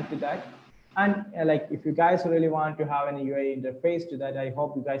command to that. And like if you guys really want to have an UI interface to that, I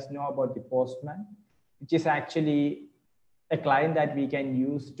hope you guys know about the Postman, which is actually a client that we can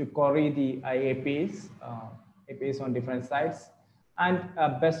use to query the APIs on different sites. And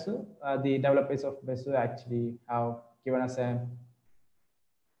Besu, the developers of Besu actually have given us a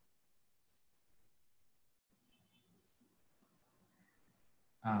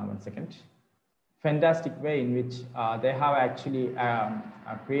fantastic way in which they have actually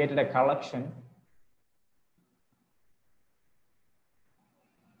created a collection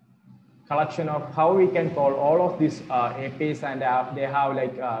of how we can call all of these APIs, and they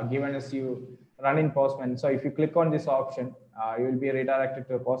have given us you run in Postman. So if you click on this option, you will be redirected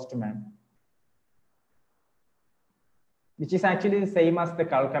to Postman, which is actually the same as the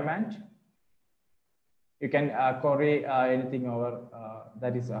call command. You can query anything over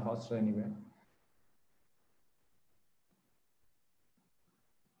that is hosted anywhere.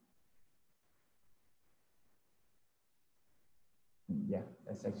 Yeah,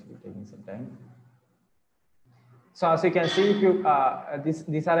 that's actually taking some time. So as you can see, if you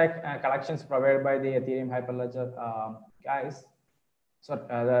these are collections provided by the Ethereum Hyperledger guys. So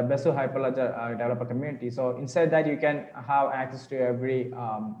the Besu Hyperledger developer community. So inside that, you can have access to every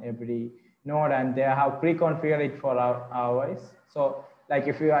node, and they have pre-configured it for our voice. So like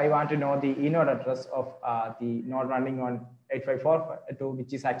if I want to know the inode address of the node running on 854.2,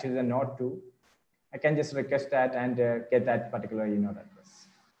 which is actually the node 2, I can just request that and get that particular inode address.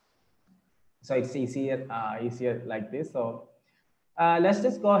 So it's easier like this. So let's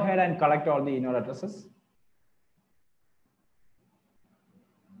just go ahead and collect all the inode addresses.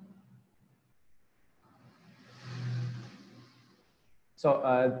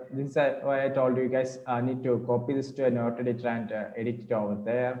 So this is why I told you guys need to copy this to a node editor and edit it over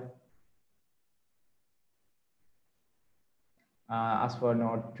there. As for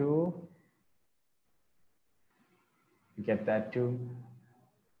node 2, you get that too.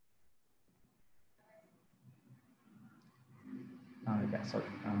 Okay, sorry.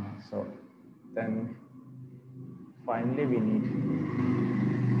 So then finally we need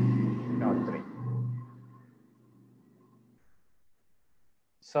node 3.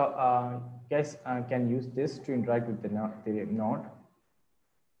 So guys can use this to interact with the node.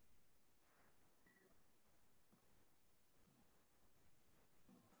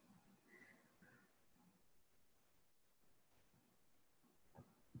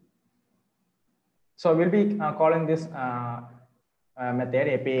 So we'll be calling this method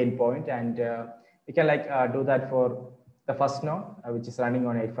API endpoint, and we can do that for the first node, which is running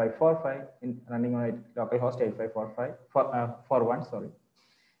on 8545, running on localhost 8545 for 1, sorry.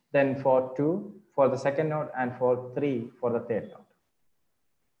 Then for 2 for the second node, and for 3 for the third node.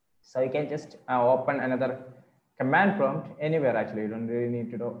 So you can just open another command prompt anywhere. Actually, you don't really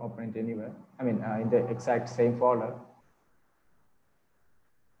need to open it anywhere. I mean, in the exact same folder,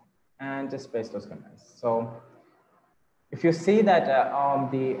 and just paste those commands. So if you see that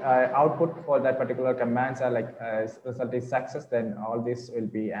the output for that particular commands are result is success, then all this will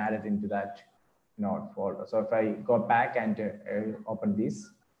be added into that node folder. So if I go back and open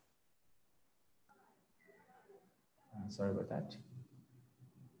this, sorry about that.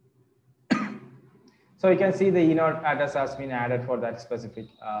 So you can see the inode address has been added for that specific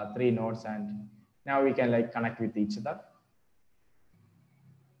 3 nodes, and now we can connect with each other.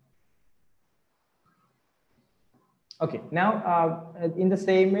 Okay, now in the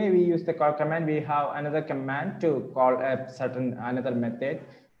same way we use the call command, we have another command to call another method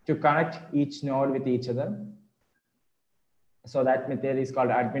to connect each node with each other. So that method is called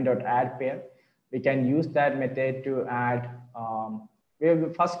admin.addPair. We can use that method to add, we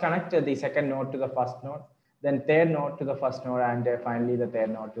will first connect the second node to the first node, then third node to the first node, and finally the third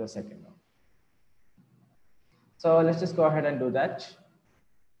node to the second node. So let's just go ahead and do that.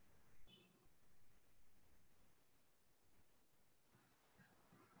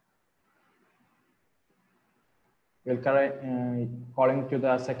 We'll calling to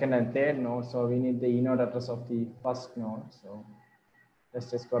the second and third node. So we need the inode address of the first node. So let's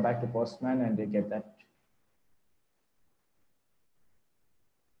just go back to Postman and get that.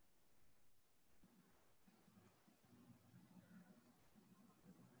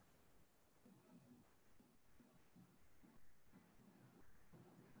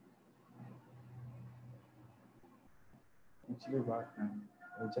 actually work now.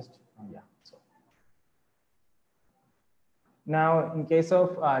 We just, yeah. So now in case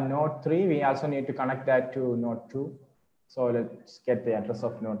of node 3, we also need to connect that to node 2. So let's get the address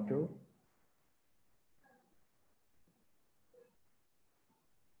of node 2.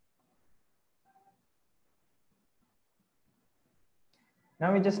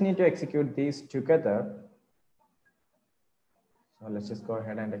 Now we just need to execute these together. So let's just go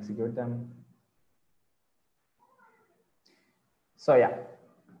ahead and execute them. So yeah,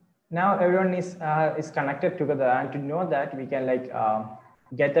 now everyone is connected together, and to know that we can like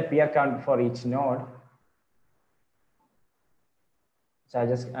get the peer count for each node. So I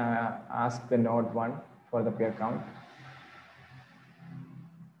just ask the node 1 for the peer count.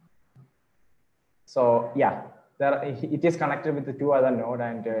 So yeah, it is connected with the 2 other node,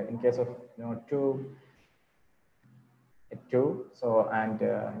 and in case of node 2, 2. So and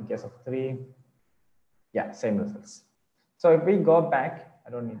in case of 3, yeah, same results. So if we go back, I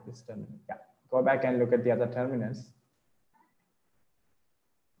don't need this terminal. Yeah, go back and look at the other terminals.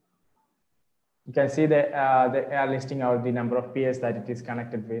 You can see that they are listing out the number of peers that it is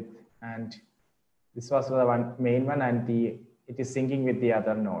connected with, and this was the main one, and it is syncing with the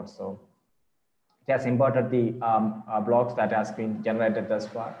other node. So it has imported the blocks that has been generated thus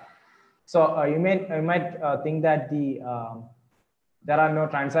far. So you might think that there are no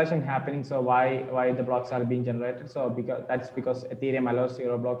transactions happening. So why the blocks are being generated? So that's because Ethereum allows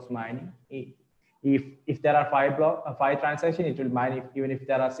 0 blocks mining. If there are 5 transactions, it will mine. Even if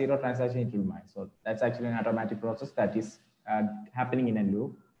there are 0 transactions, it will mine. So that's actually an automatic process that is happening in a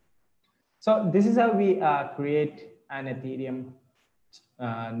loop. So this is how we create an Ethereum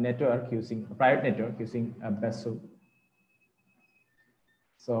network using a private network using Besu.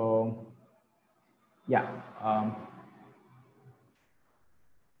 So yeah.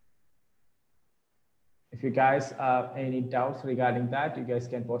 If you guys have any doubts regarding that, you guys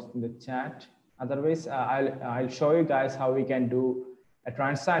can post in the chat. Otherwise, I'll show you guys how we can do a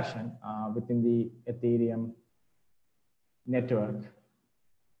transaction within the Ethereum network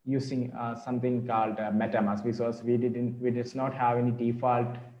using something called MetaMask, because we did not have any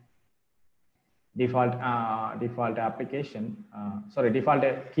default application. Default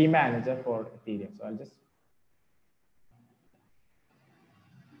key manager for Ethereum. So I'll just.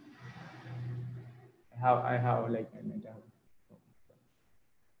 I have like a meta.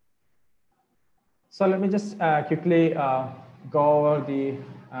 So let me just quickly go over the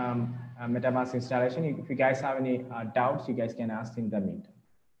MetaMask installation. If you guys have any doubts, you guys can ask in the meantime.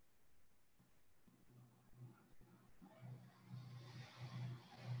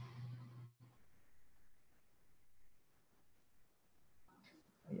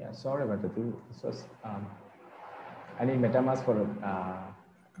 Yeah, sorry about that. This was I need MetaMask for.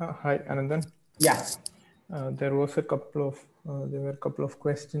 Hi, Ananthan. Yeah. There were a couple of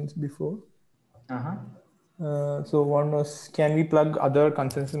questions before. So one was, can we plug other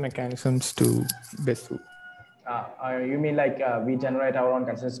consensus mechanisms to Besu? You mean like we generate our own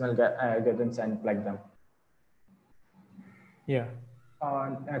consensus algorithms and plug them? Yeah.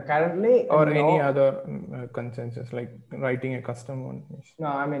 Currently, or any other consensus, like writing a custom one? No,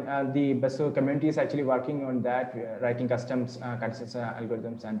 I mean the Besu community is actually working on that, writing custom consensus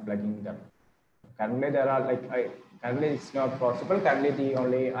algorithms and plugging them. Currently, there are currently it's not possible. Currently, the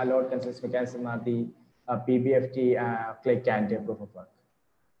only allowed consensus mechanism are the PBFT, click, and proof of work.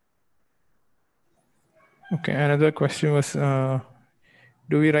 Okay. Another question was,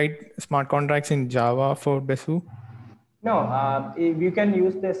 do we write smart contracts in Java for Besu? No, you can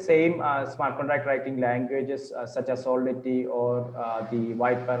use the same smart contract writing languages such as Solidity or the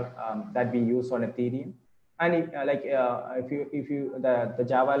Viper that we use on Ethereum. And if you the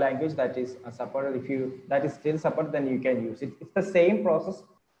Java language that is supported, that is still supported, then you can use it. It's the same process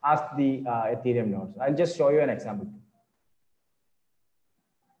as the Ethereum nodes. I'll just show you an example.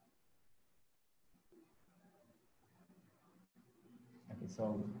 Okay,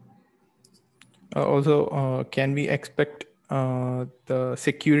 so. Also, can we expect the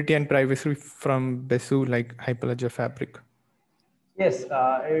security and privacy from Besu like Hyperledger Fabric? Yes,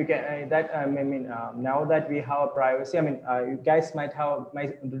 you can. Now that we have privacy, you guys might not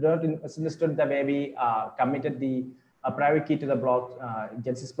understood the way we committed the private key to the block,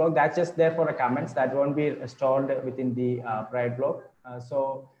 Genesis block. That's just there for the comments that won't be stored within the private block.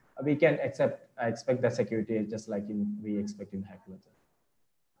 So we can expect the security just like we expect in Hyperledger.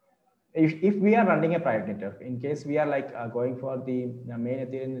 If we are running a private network, in case we are going for the main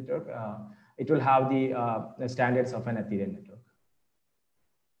Ethereum network, it will have the standards of an Ethereum network.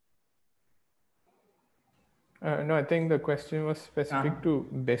 No, I think the question was specific to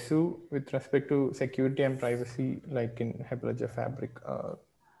Besu with respect to security and privacy, like in Hyperledger Fabric.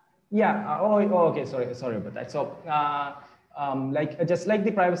 Yeah. Okay. Sorry about that. So, like just like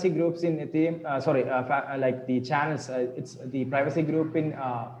the privacy groups in Ethereum, like the channels, it's the privacy group in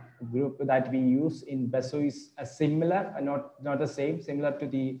group that we use in Besu is similar, not the same, similar to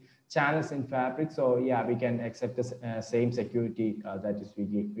the channels in Fabric. So yeah, we can accept the same security that is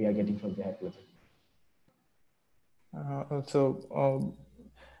we are getting from the Hyperledger.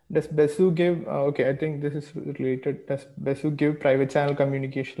 Does Besu give, okay, I think this is related. Does Besu give private channel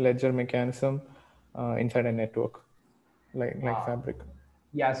communication ledger mechanism inside a network like Fabric?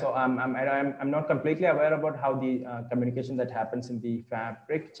 Yeah, so I'm not completely aware about how the communication that happens in the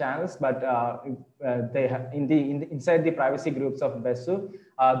Fabric channels, but they have inside the privacy groups of Besu,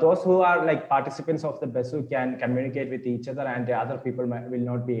 those who are like participants of the Besu can communicate with each other, and the other people will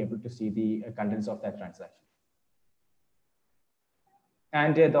not be able to see the contents of that transaction.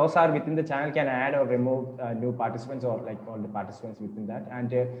 And those are within the channel can add or remove new participants or like all the participants within that.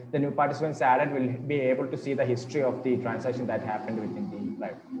 And the new participants added will be able to see the history of the transaction that happened within the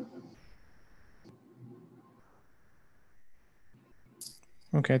private.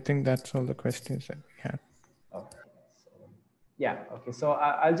 Okay, I think that's all the questions that we had. Okay. Yeah, okay. So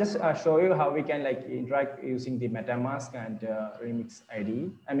I'll just show you how we can like interact using the MetaMask and Remix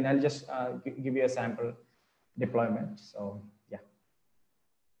ID. I mean, I'll just give you a sample deployment. So yeah.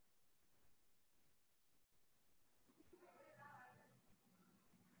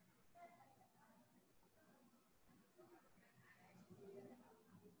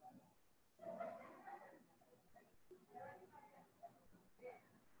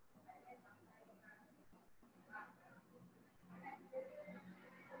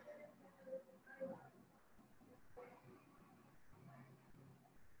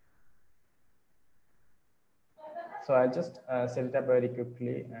 So I'll just set it up very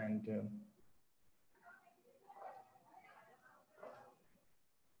quickly and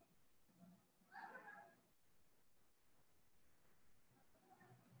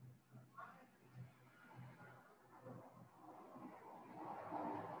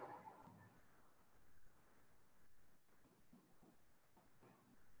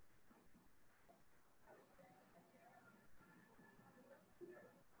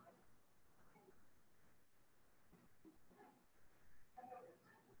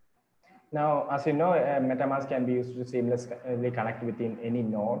now, as you know, MetaMask can be used to seamlessly connect within any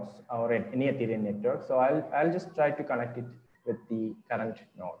nodes or any Ethereum network. So I'll just try to connect it with the current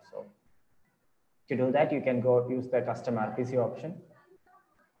node. So to do that, you can go use the custom RPC option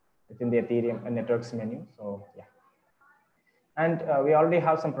within the Ethereum networks menu. So yeah. And we already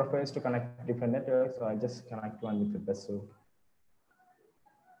have some profiles to connect different networks. So I'll just connect one with the Besu,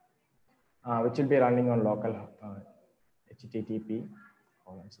 which will be running on local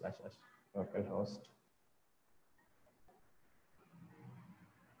http://localhost.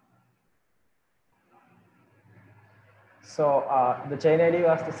 So the chain ID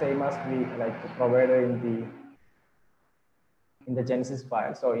was the same as we like provided in the Genesis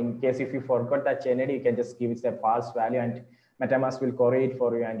file. So in case if you forgot that chain ID, you can just give it a false value and MetaMask will query it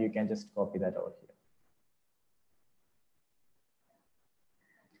for you and you can just copy that over here.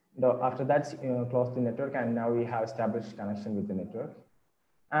 Now, after that, close the network and now we have established connection with the network.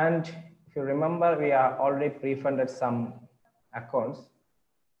 And if you remember, we are already pre-funded some accounts.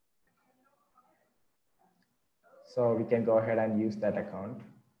 So we can go ahead and use that account.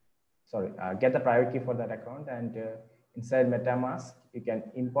 Sorry, get the private key for that account and inside MetaMask, you can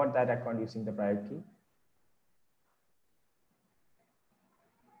import that account using the private key.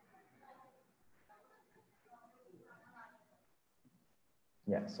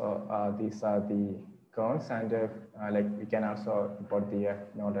 Yeah, so these are the accounts and like we can also import the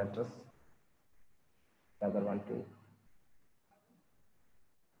node address. The other one too.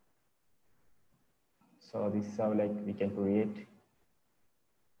 So this is how like we can create.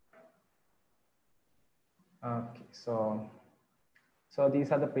 Okay, so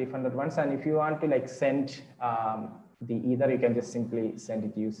these are the pre-funded ones, and if you want to like send the Ether, you can just simply send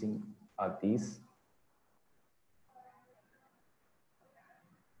it using these.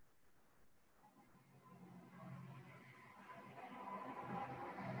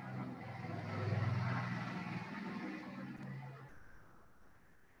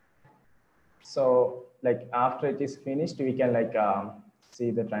 So like after it is finished, we can like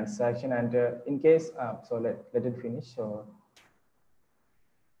see the transaction and in case, so let it finish. So,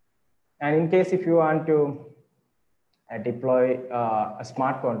 and in case if you want to deploy a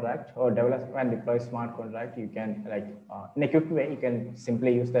smart contract or develop and deploy smart contract, you can like in a quick way, you can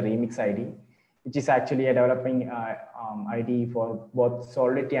simply use the remix ID. which is actually a developing IDE for both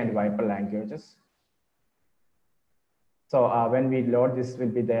Solidity and Viper languages. So when we load, this will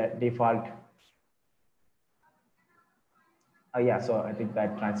be the default. Yeah, so I think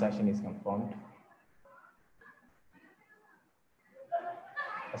that transaction is confirmed.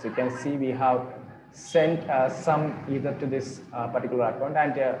 As you can see, we have sent some Ether to this particular account.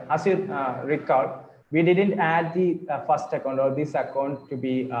 And as you recall, we didn't add the first account or this account to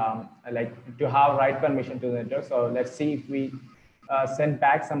be like to have write permission to the network. So let's see if we send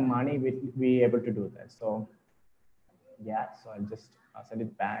back some money, we'll be able to do that. So yeah, so I'll just send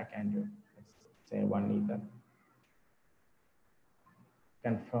it back and let's say 1 Ether.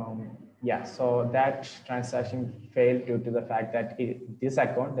 Confirm. Yeah, so that transaction failed due to the fact that this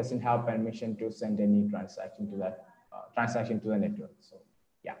account doesn't have permission to send any transaction to that transaction to the network. So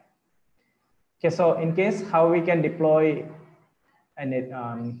yeah. Okay, so in case how we can deploy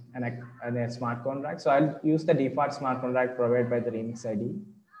a smart contract. So I'll use the default smart contract provided by the Remix ID.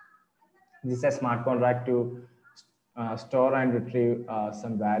 This is a smart contract to store and retrieve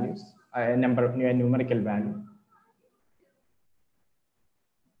some values, a numerical value.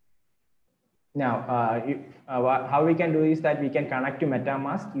 Now, how we can do is that we can connect to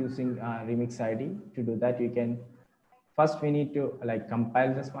MetaMask using Remix ID. To do that, we can first we need to like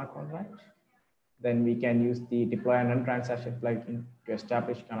compile the smart contract. Then we can use the deploy and run transaction plugin to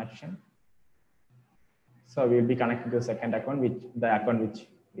establish connection. So we'll be connected to the second account, which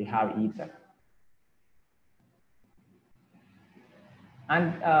we have Ether.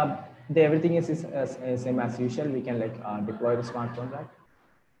 And everything is same as usual. We can like deploy the smart contract,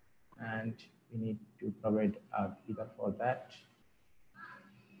 and we need to provide Ether for that.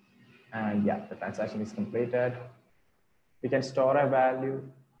 And yeah, the transaction is completed. We can store a value.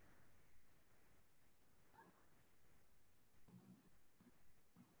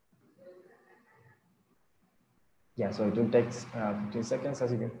 Yeah, so it will take 15 seconds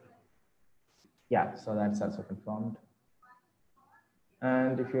as you can. Yeah, so that's also confirmed.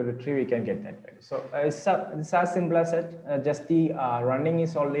 And if you retrieve, you can get that value. So it's as simple as it. Just the running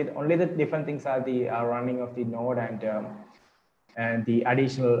is only the different things are the running of the node and the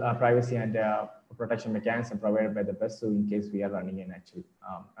additional privacy and protection mechanism provided by the Besu in case we are running in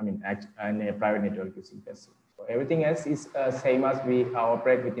in a private network using Besu. So everything else is same as we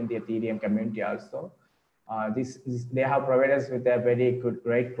operate within the Ethereum community also. They have provided us with a very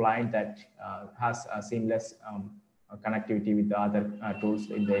great client that has a seamless connectivity with the other tools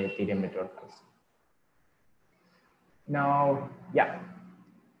in the Ethereum network also. Now, yeah.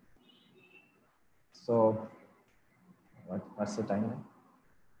 So what's the time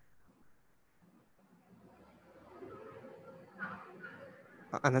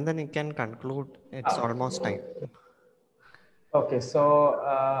now? Ananthan, you can conclude. It's almost time. Okay, so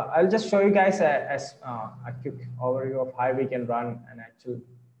I'll just show you guys a quick overview of how we can run an actual,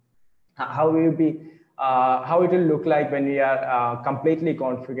 how it will look like when we are completely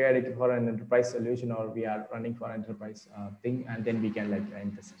configured it for an enterprise solution, or we are running for an enterprise thing, and then we can like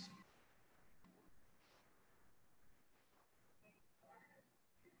end the session.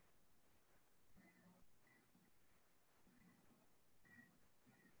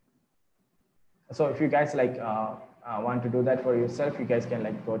 So if you guys like want to do that for yourself, you guys can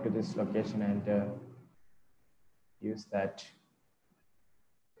like go to this location and use that.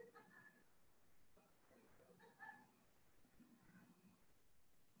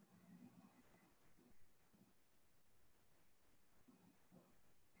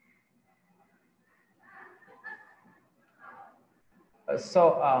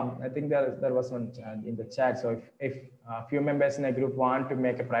 So I think there was one in the chat. So if a few members in a group want to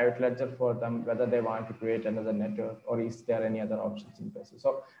make a private ledger for them, whether they want to create another network, or is there any other options in Besu?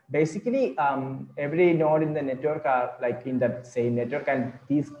 So basically, every node in the network are like in that same network, and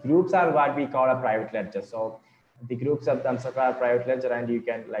these groups are what we call a private ledger. So the groups of themselves are private ledger, and you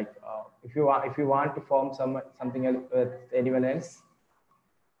can like if you want to form something else with anyone else.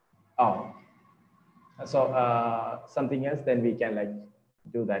 So something else, then we can like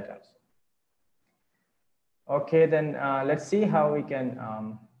do that also. Okay, then let's see how we can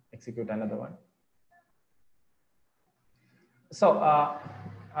execute another one. So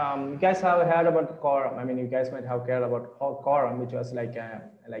you guys have heard about Quorum. I mean, you guys might have heard about Quorum, which was like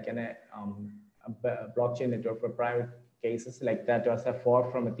a blockchain network for private cases. Like that was a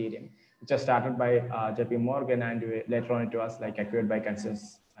fork from Ethereum, which was started by JP Morgan, and later on it was like acquired by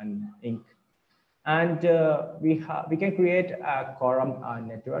Cactus and Inc. And we can create a Quorum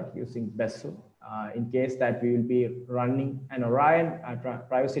network using Besu in case that we will be running an Orion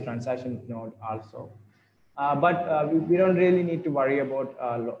privacy transaction node also. But we don't really need to worry about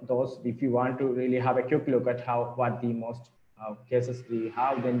those. If you want to really have a quick look at what the most cases we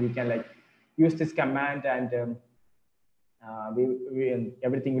have, then we can like use this command and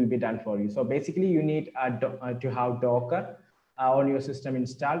everything will be done for you. So basically you need to have Docker on your system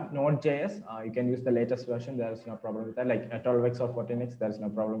installed. Node.js, you can use the latest version. There is no problem with that, like 12x or 14x, there's no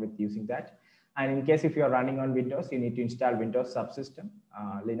problem with using that. And in case if you're running on Windows, you need to install Windows subsystem,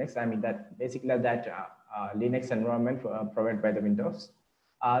 Linux. I mean that basically that Linux environment provided by the Windows.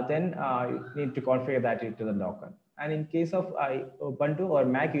 Then you need to configure that into the Docker. And in case of Ubuntu or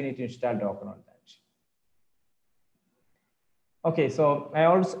Mac, you need to install Docker on that. Okay, so I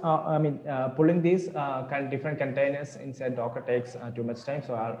also, pulling these different containers inside Docker takes too much time.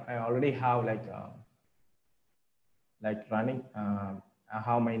 So I already have like running,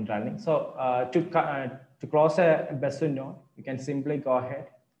 how mine running. So to close a Besu node, you can simply go ahead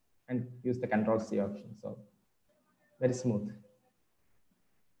and use the Control C option. So very smooth.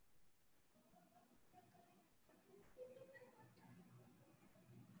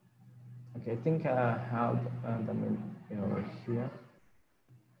 Okay, I think I have the mail over here.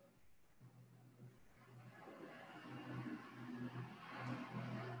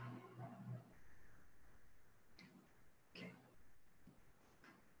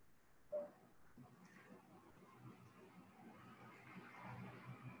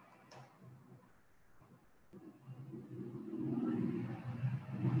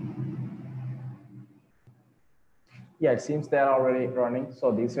 Yeah, it seems they're already running.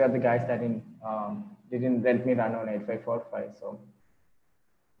 So these were the guys that didn't let me run on 8545. So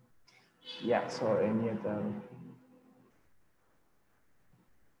yeah, so any other.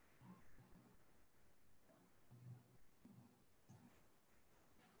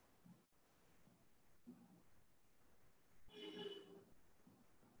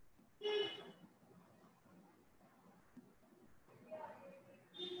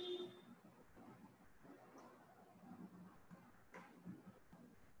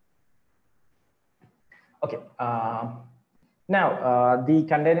 Okay. Now the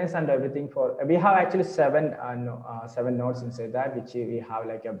containers and everything for we have actually seven nodes inside that, which we have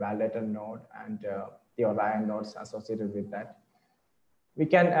like a validator node and the Orion nodes associated with that. We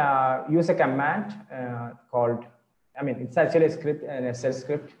can use a command called, it's actually a script and a shell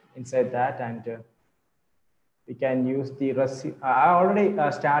script inside that, and we can use the receive. I already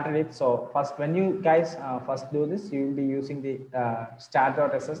started it. So first, when you guys first do this, you will be using the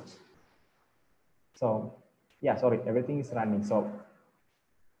start.sh. So yeah, sorry, everything is running. So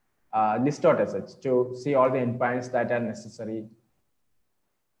list.sh to see all the endpoints that are necessary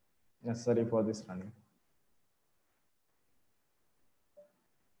for this running.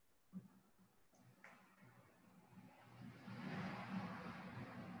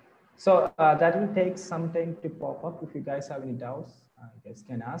 So that will take some time to pop up. If you guys have any doubts, you guys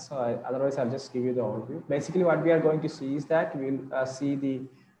can ask. So otherwise, I'll just give you the overview. Basically, what we are going to see is that we'll see the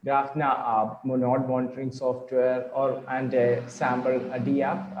Grafana node monitoring software and a sample D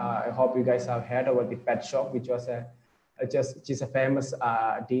app. I hope you guys have heard about the Pet Shop, which was which is a famous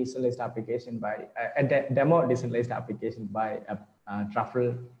decentralized application by a demo decentralized application by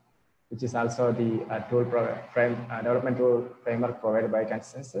Truffle, which is also the development tool framework provided by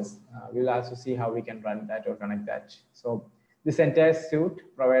Consensus. We'll also see how we can run that or connect that. So this entire suite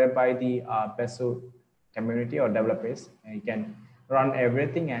provided by the Besu community or developers, you can run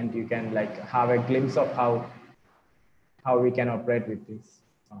everything and you can like have a glimpse of how we can operate with this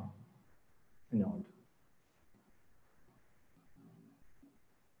node.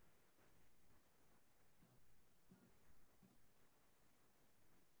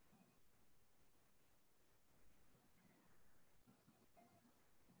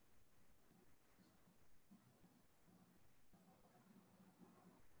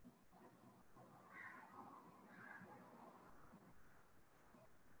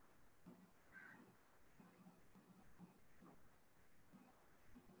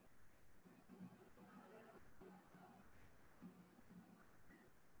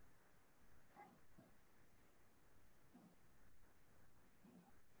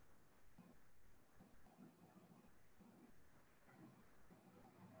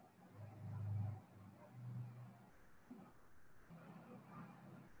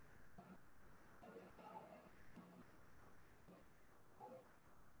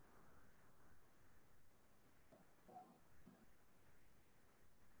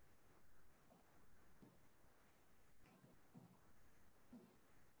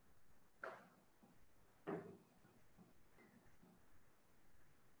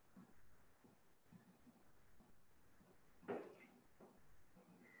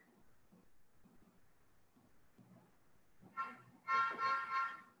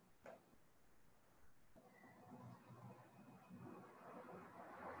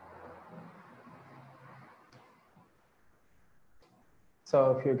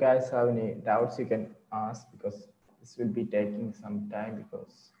 So if you guys have any doubts, you can ask, because this will be taking some time,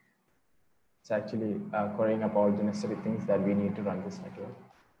 because it's actually querying up all the necessary things that we need to run this network.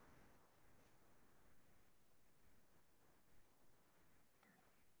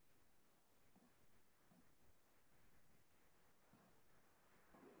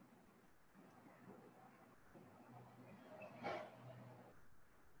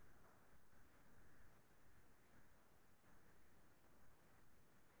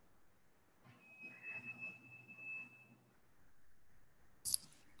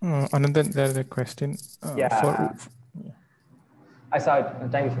 Another, there's a question. Yeah. I saw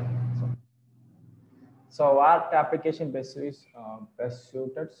it. Thank you. So what application Besu is best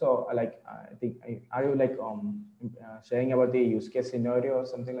suited? So like, I think, are you like sharing about the use case scenario or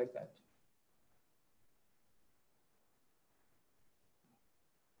something like that?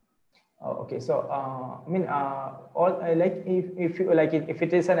 Oh, okay. So I mean, all like if you like if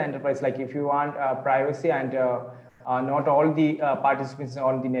it is an enterprise, like if you want privacy and not all the participants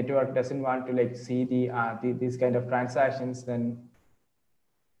on the network doesn't want to like see these kind of transactions, then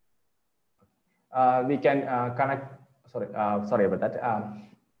we can connect. Sorry about that.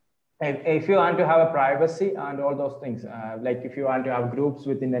 If you want to have a privacy and all those things, like if you want to have groups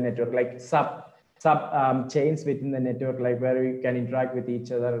within the network, like sub chains within the network, like where you can interact with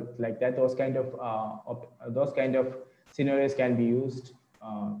each other, like that, those kind of scenarios can be used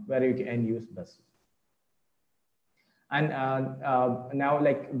where you can use Besu. And now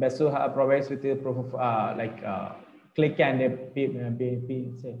like Besu provides with the proof of click and a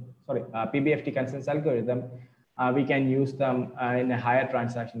PBFT consensus algorithm. We can use them in a higher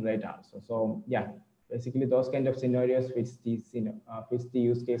transaction rate also. So yeah, basically those kind of scenarios fits these, fits the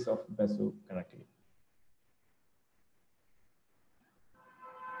use case of Besu correctly.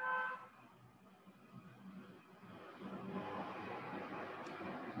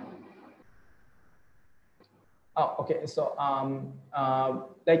 Oh, okay. So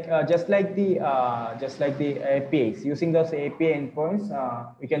just like the APIs, using those API endpoints,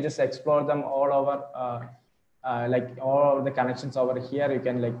 we can just explore them all over. Like all of the connections over here, you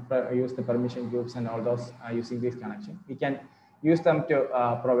can like use the permission groups and all those using this connection. We can use them to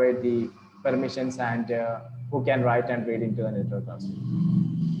provide the permissions and who can write and read into the network also.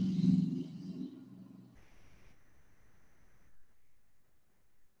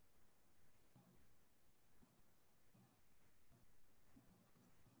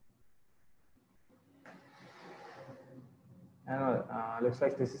 I don't know, looks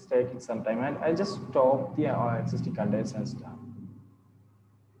like this is taking some time, and I'll just stop the existing containers and stuff.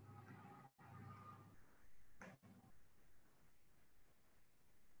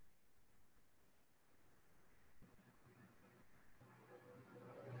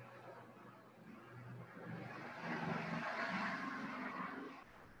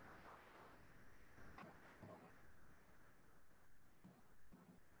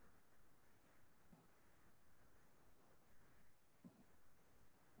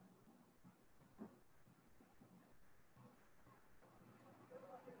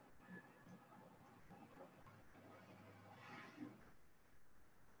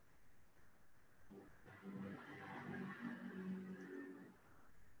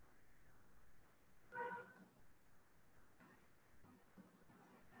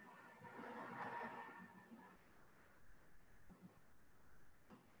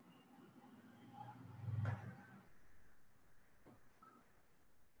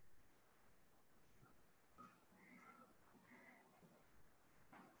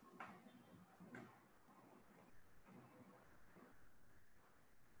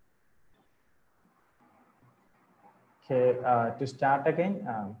 Okay, to start again,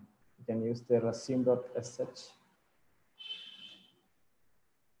 you can use the resume.sh.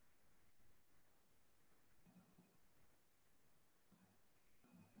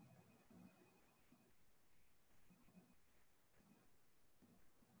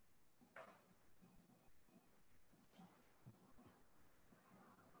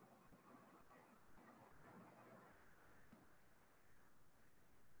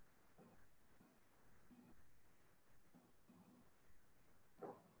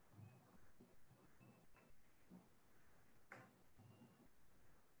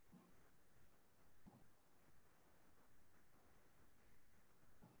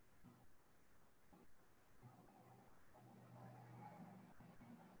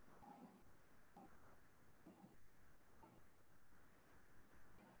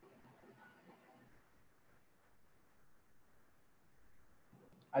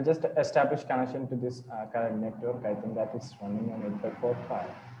 I just established connection to this current network. I think that is running on 8.45.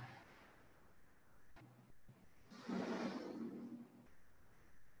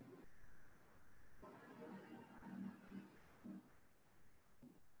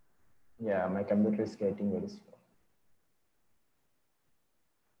 Yeah, my computer is getting very slow.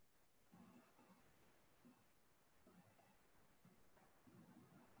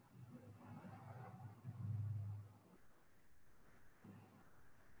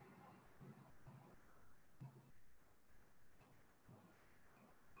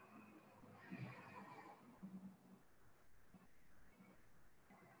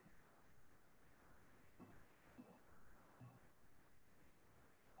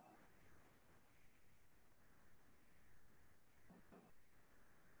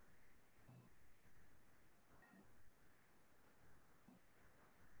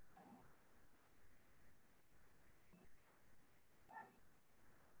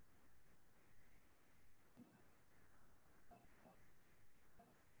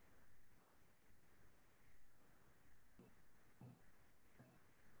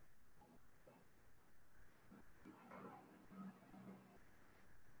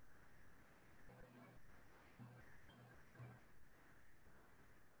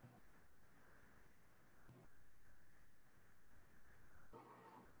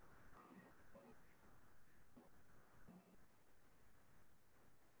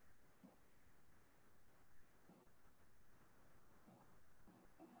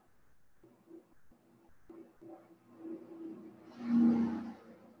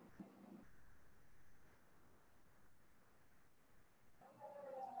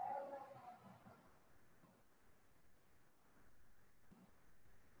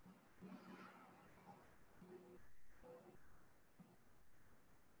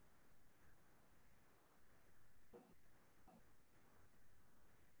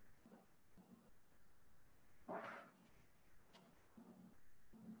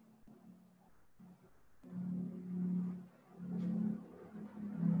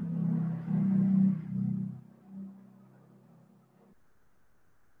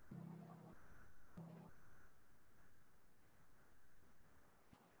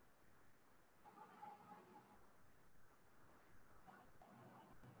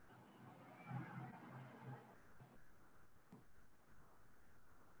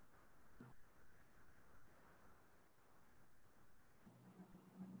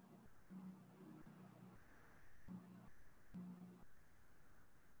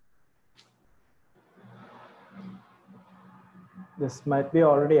 This might be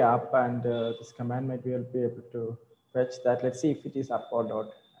already up, and this command might be able to fetch that. Let's see if it is up or not.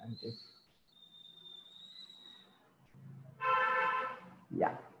 And if,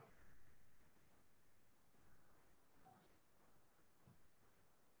 yeah.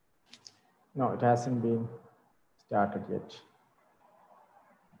 No, it hasn't been started yet.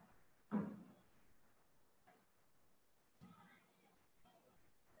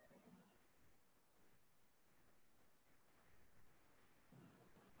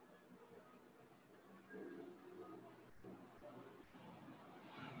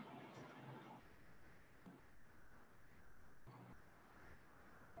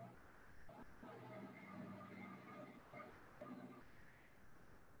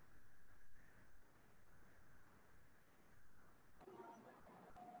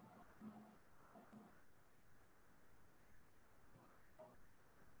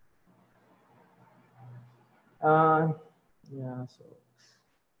 Yeah, so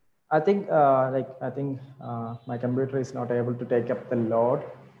I think my computer is not able to take up the load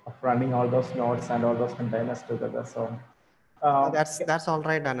of running all those nodes and all those containers together. So that's all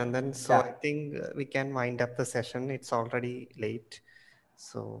right, Anandan. So yeah. I think we can wind up the session. It's already late.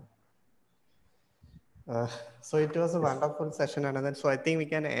 So so it was a wonderful session, Anandan. So I think we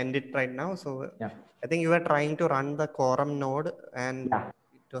can end it right now. So Yeah. I think you were trying to run the quorum node, and yeah.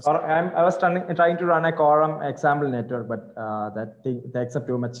 it was I was trying to run a quorum example network, but that takes up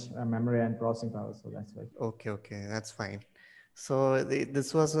too much memory and processing power. So that's why. Okay, that's fine. So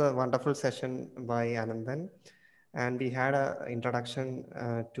this was a wonderful session by Anandan, and we had an introduction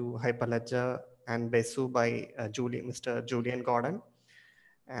to Hyperledger and Besu by Mr. Julian Gordon,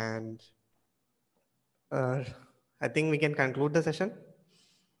 and I think we can conclude the session.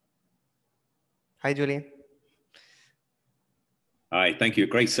 Hi, Julian. Hi, thank you.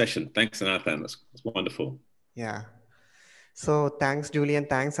 Great session. Thanks, Ananthan. That's wonderful. Yeah. So thanks, Julian.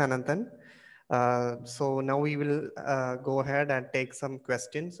 Thanks, Ananthan. So now we will go ahead and take some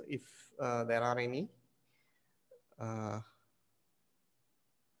questions if there are any.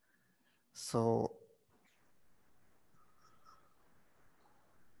 So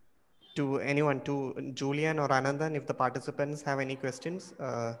to anyone, to Julian or Ananthan, if the participants have any questions,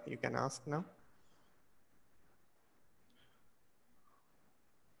 you can ask now.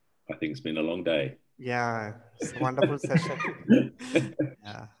 I think it's been a long day. Yeah, it's a wonderful session.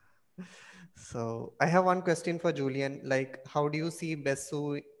 Yeah. So I have one question for Julian. Like, how do you see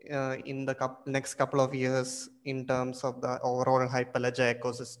Besu in the next couple of years in terms of the overall Hyperledger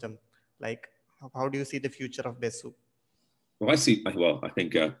ecosystem? Like, how do you see the future of Besu? Well, I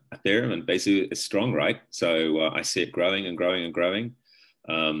think Ethereum and Besu is strong, right? So I see it growing and growing and growing.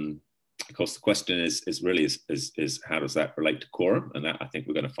 Of course, the question is how does that relate to Quorum? And that I think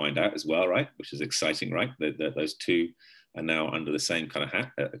we're going to find out as well, right? Which is exciting, right? Those two are now under the same kind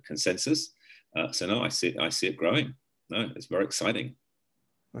of consensus. So no, I see it growing. No, it's very exciting.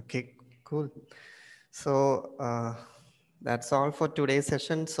 Okay, cool. So that's all for today's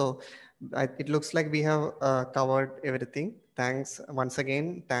session. So it looks like we have covered everything. Thanks once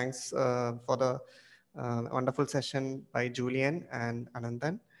again. Thanks for the wonderful session by Julian and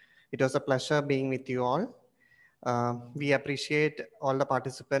Ananthan. It was a pleasure being with you all. We appreciate all the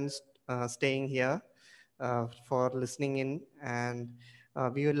participants staying here for listening in, and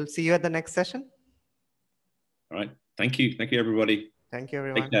we will see you at the next session. All right. Thank you. Thank you, everybody. Thank you,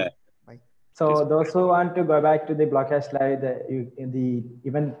 everyone. Take care. Bye. So Cheers. those who want to go back to the Blockhash Live, the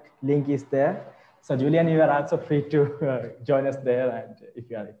event link is there. So Julian, you are also free to join us there, and if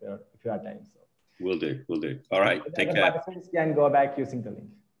you have time. So We'll do. All right. Take care. Participants can go back using the link.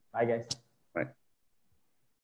 Bye, guys.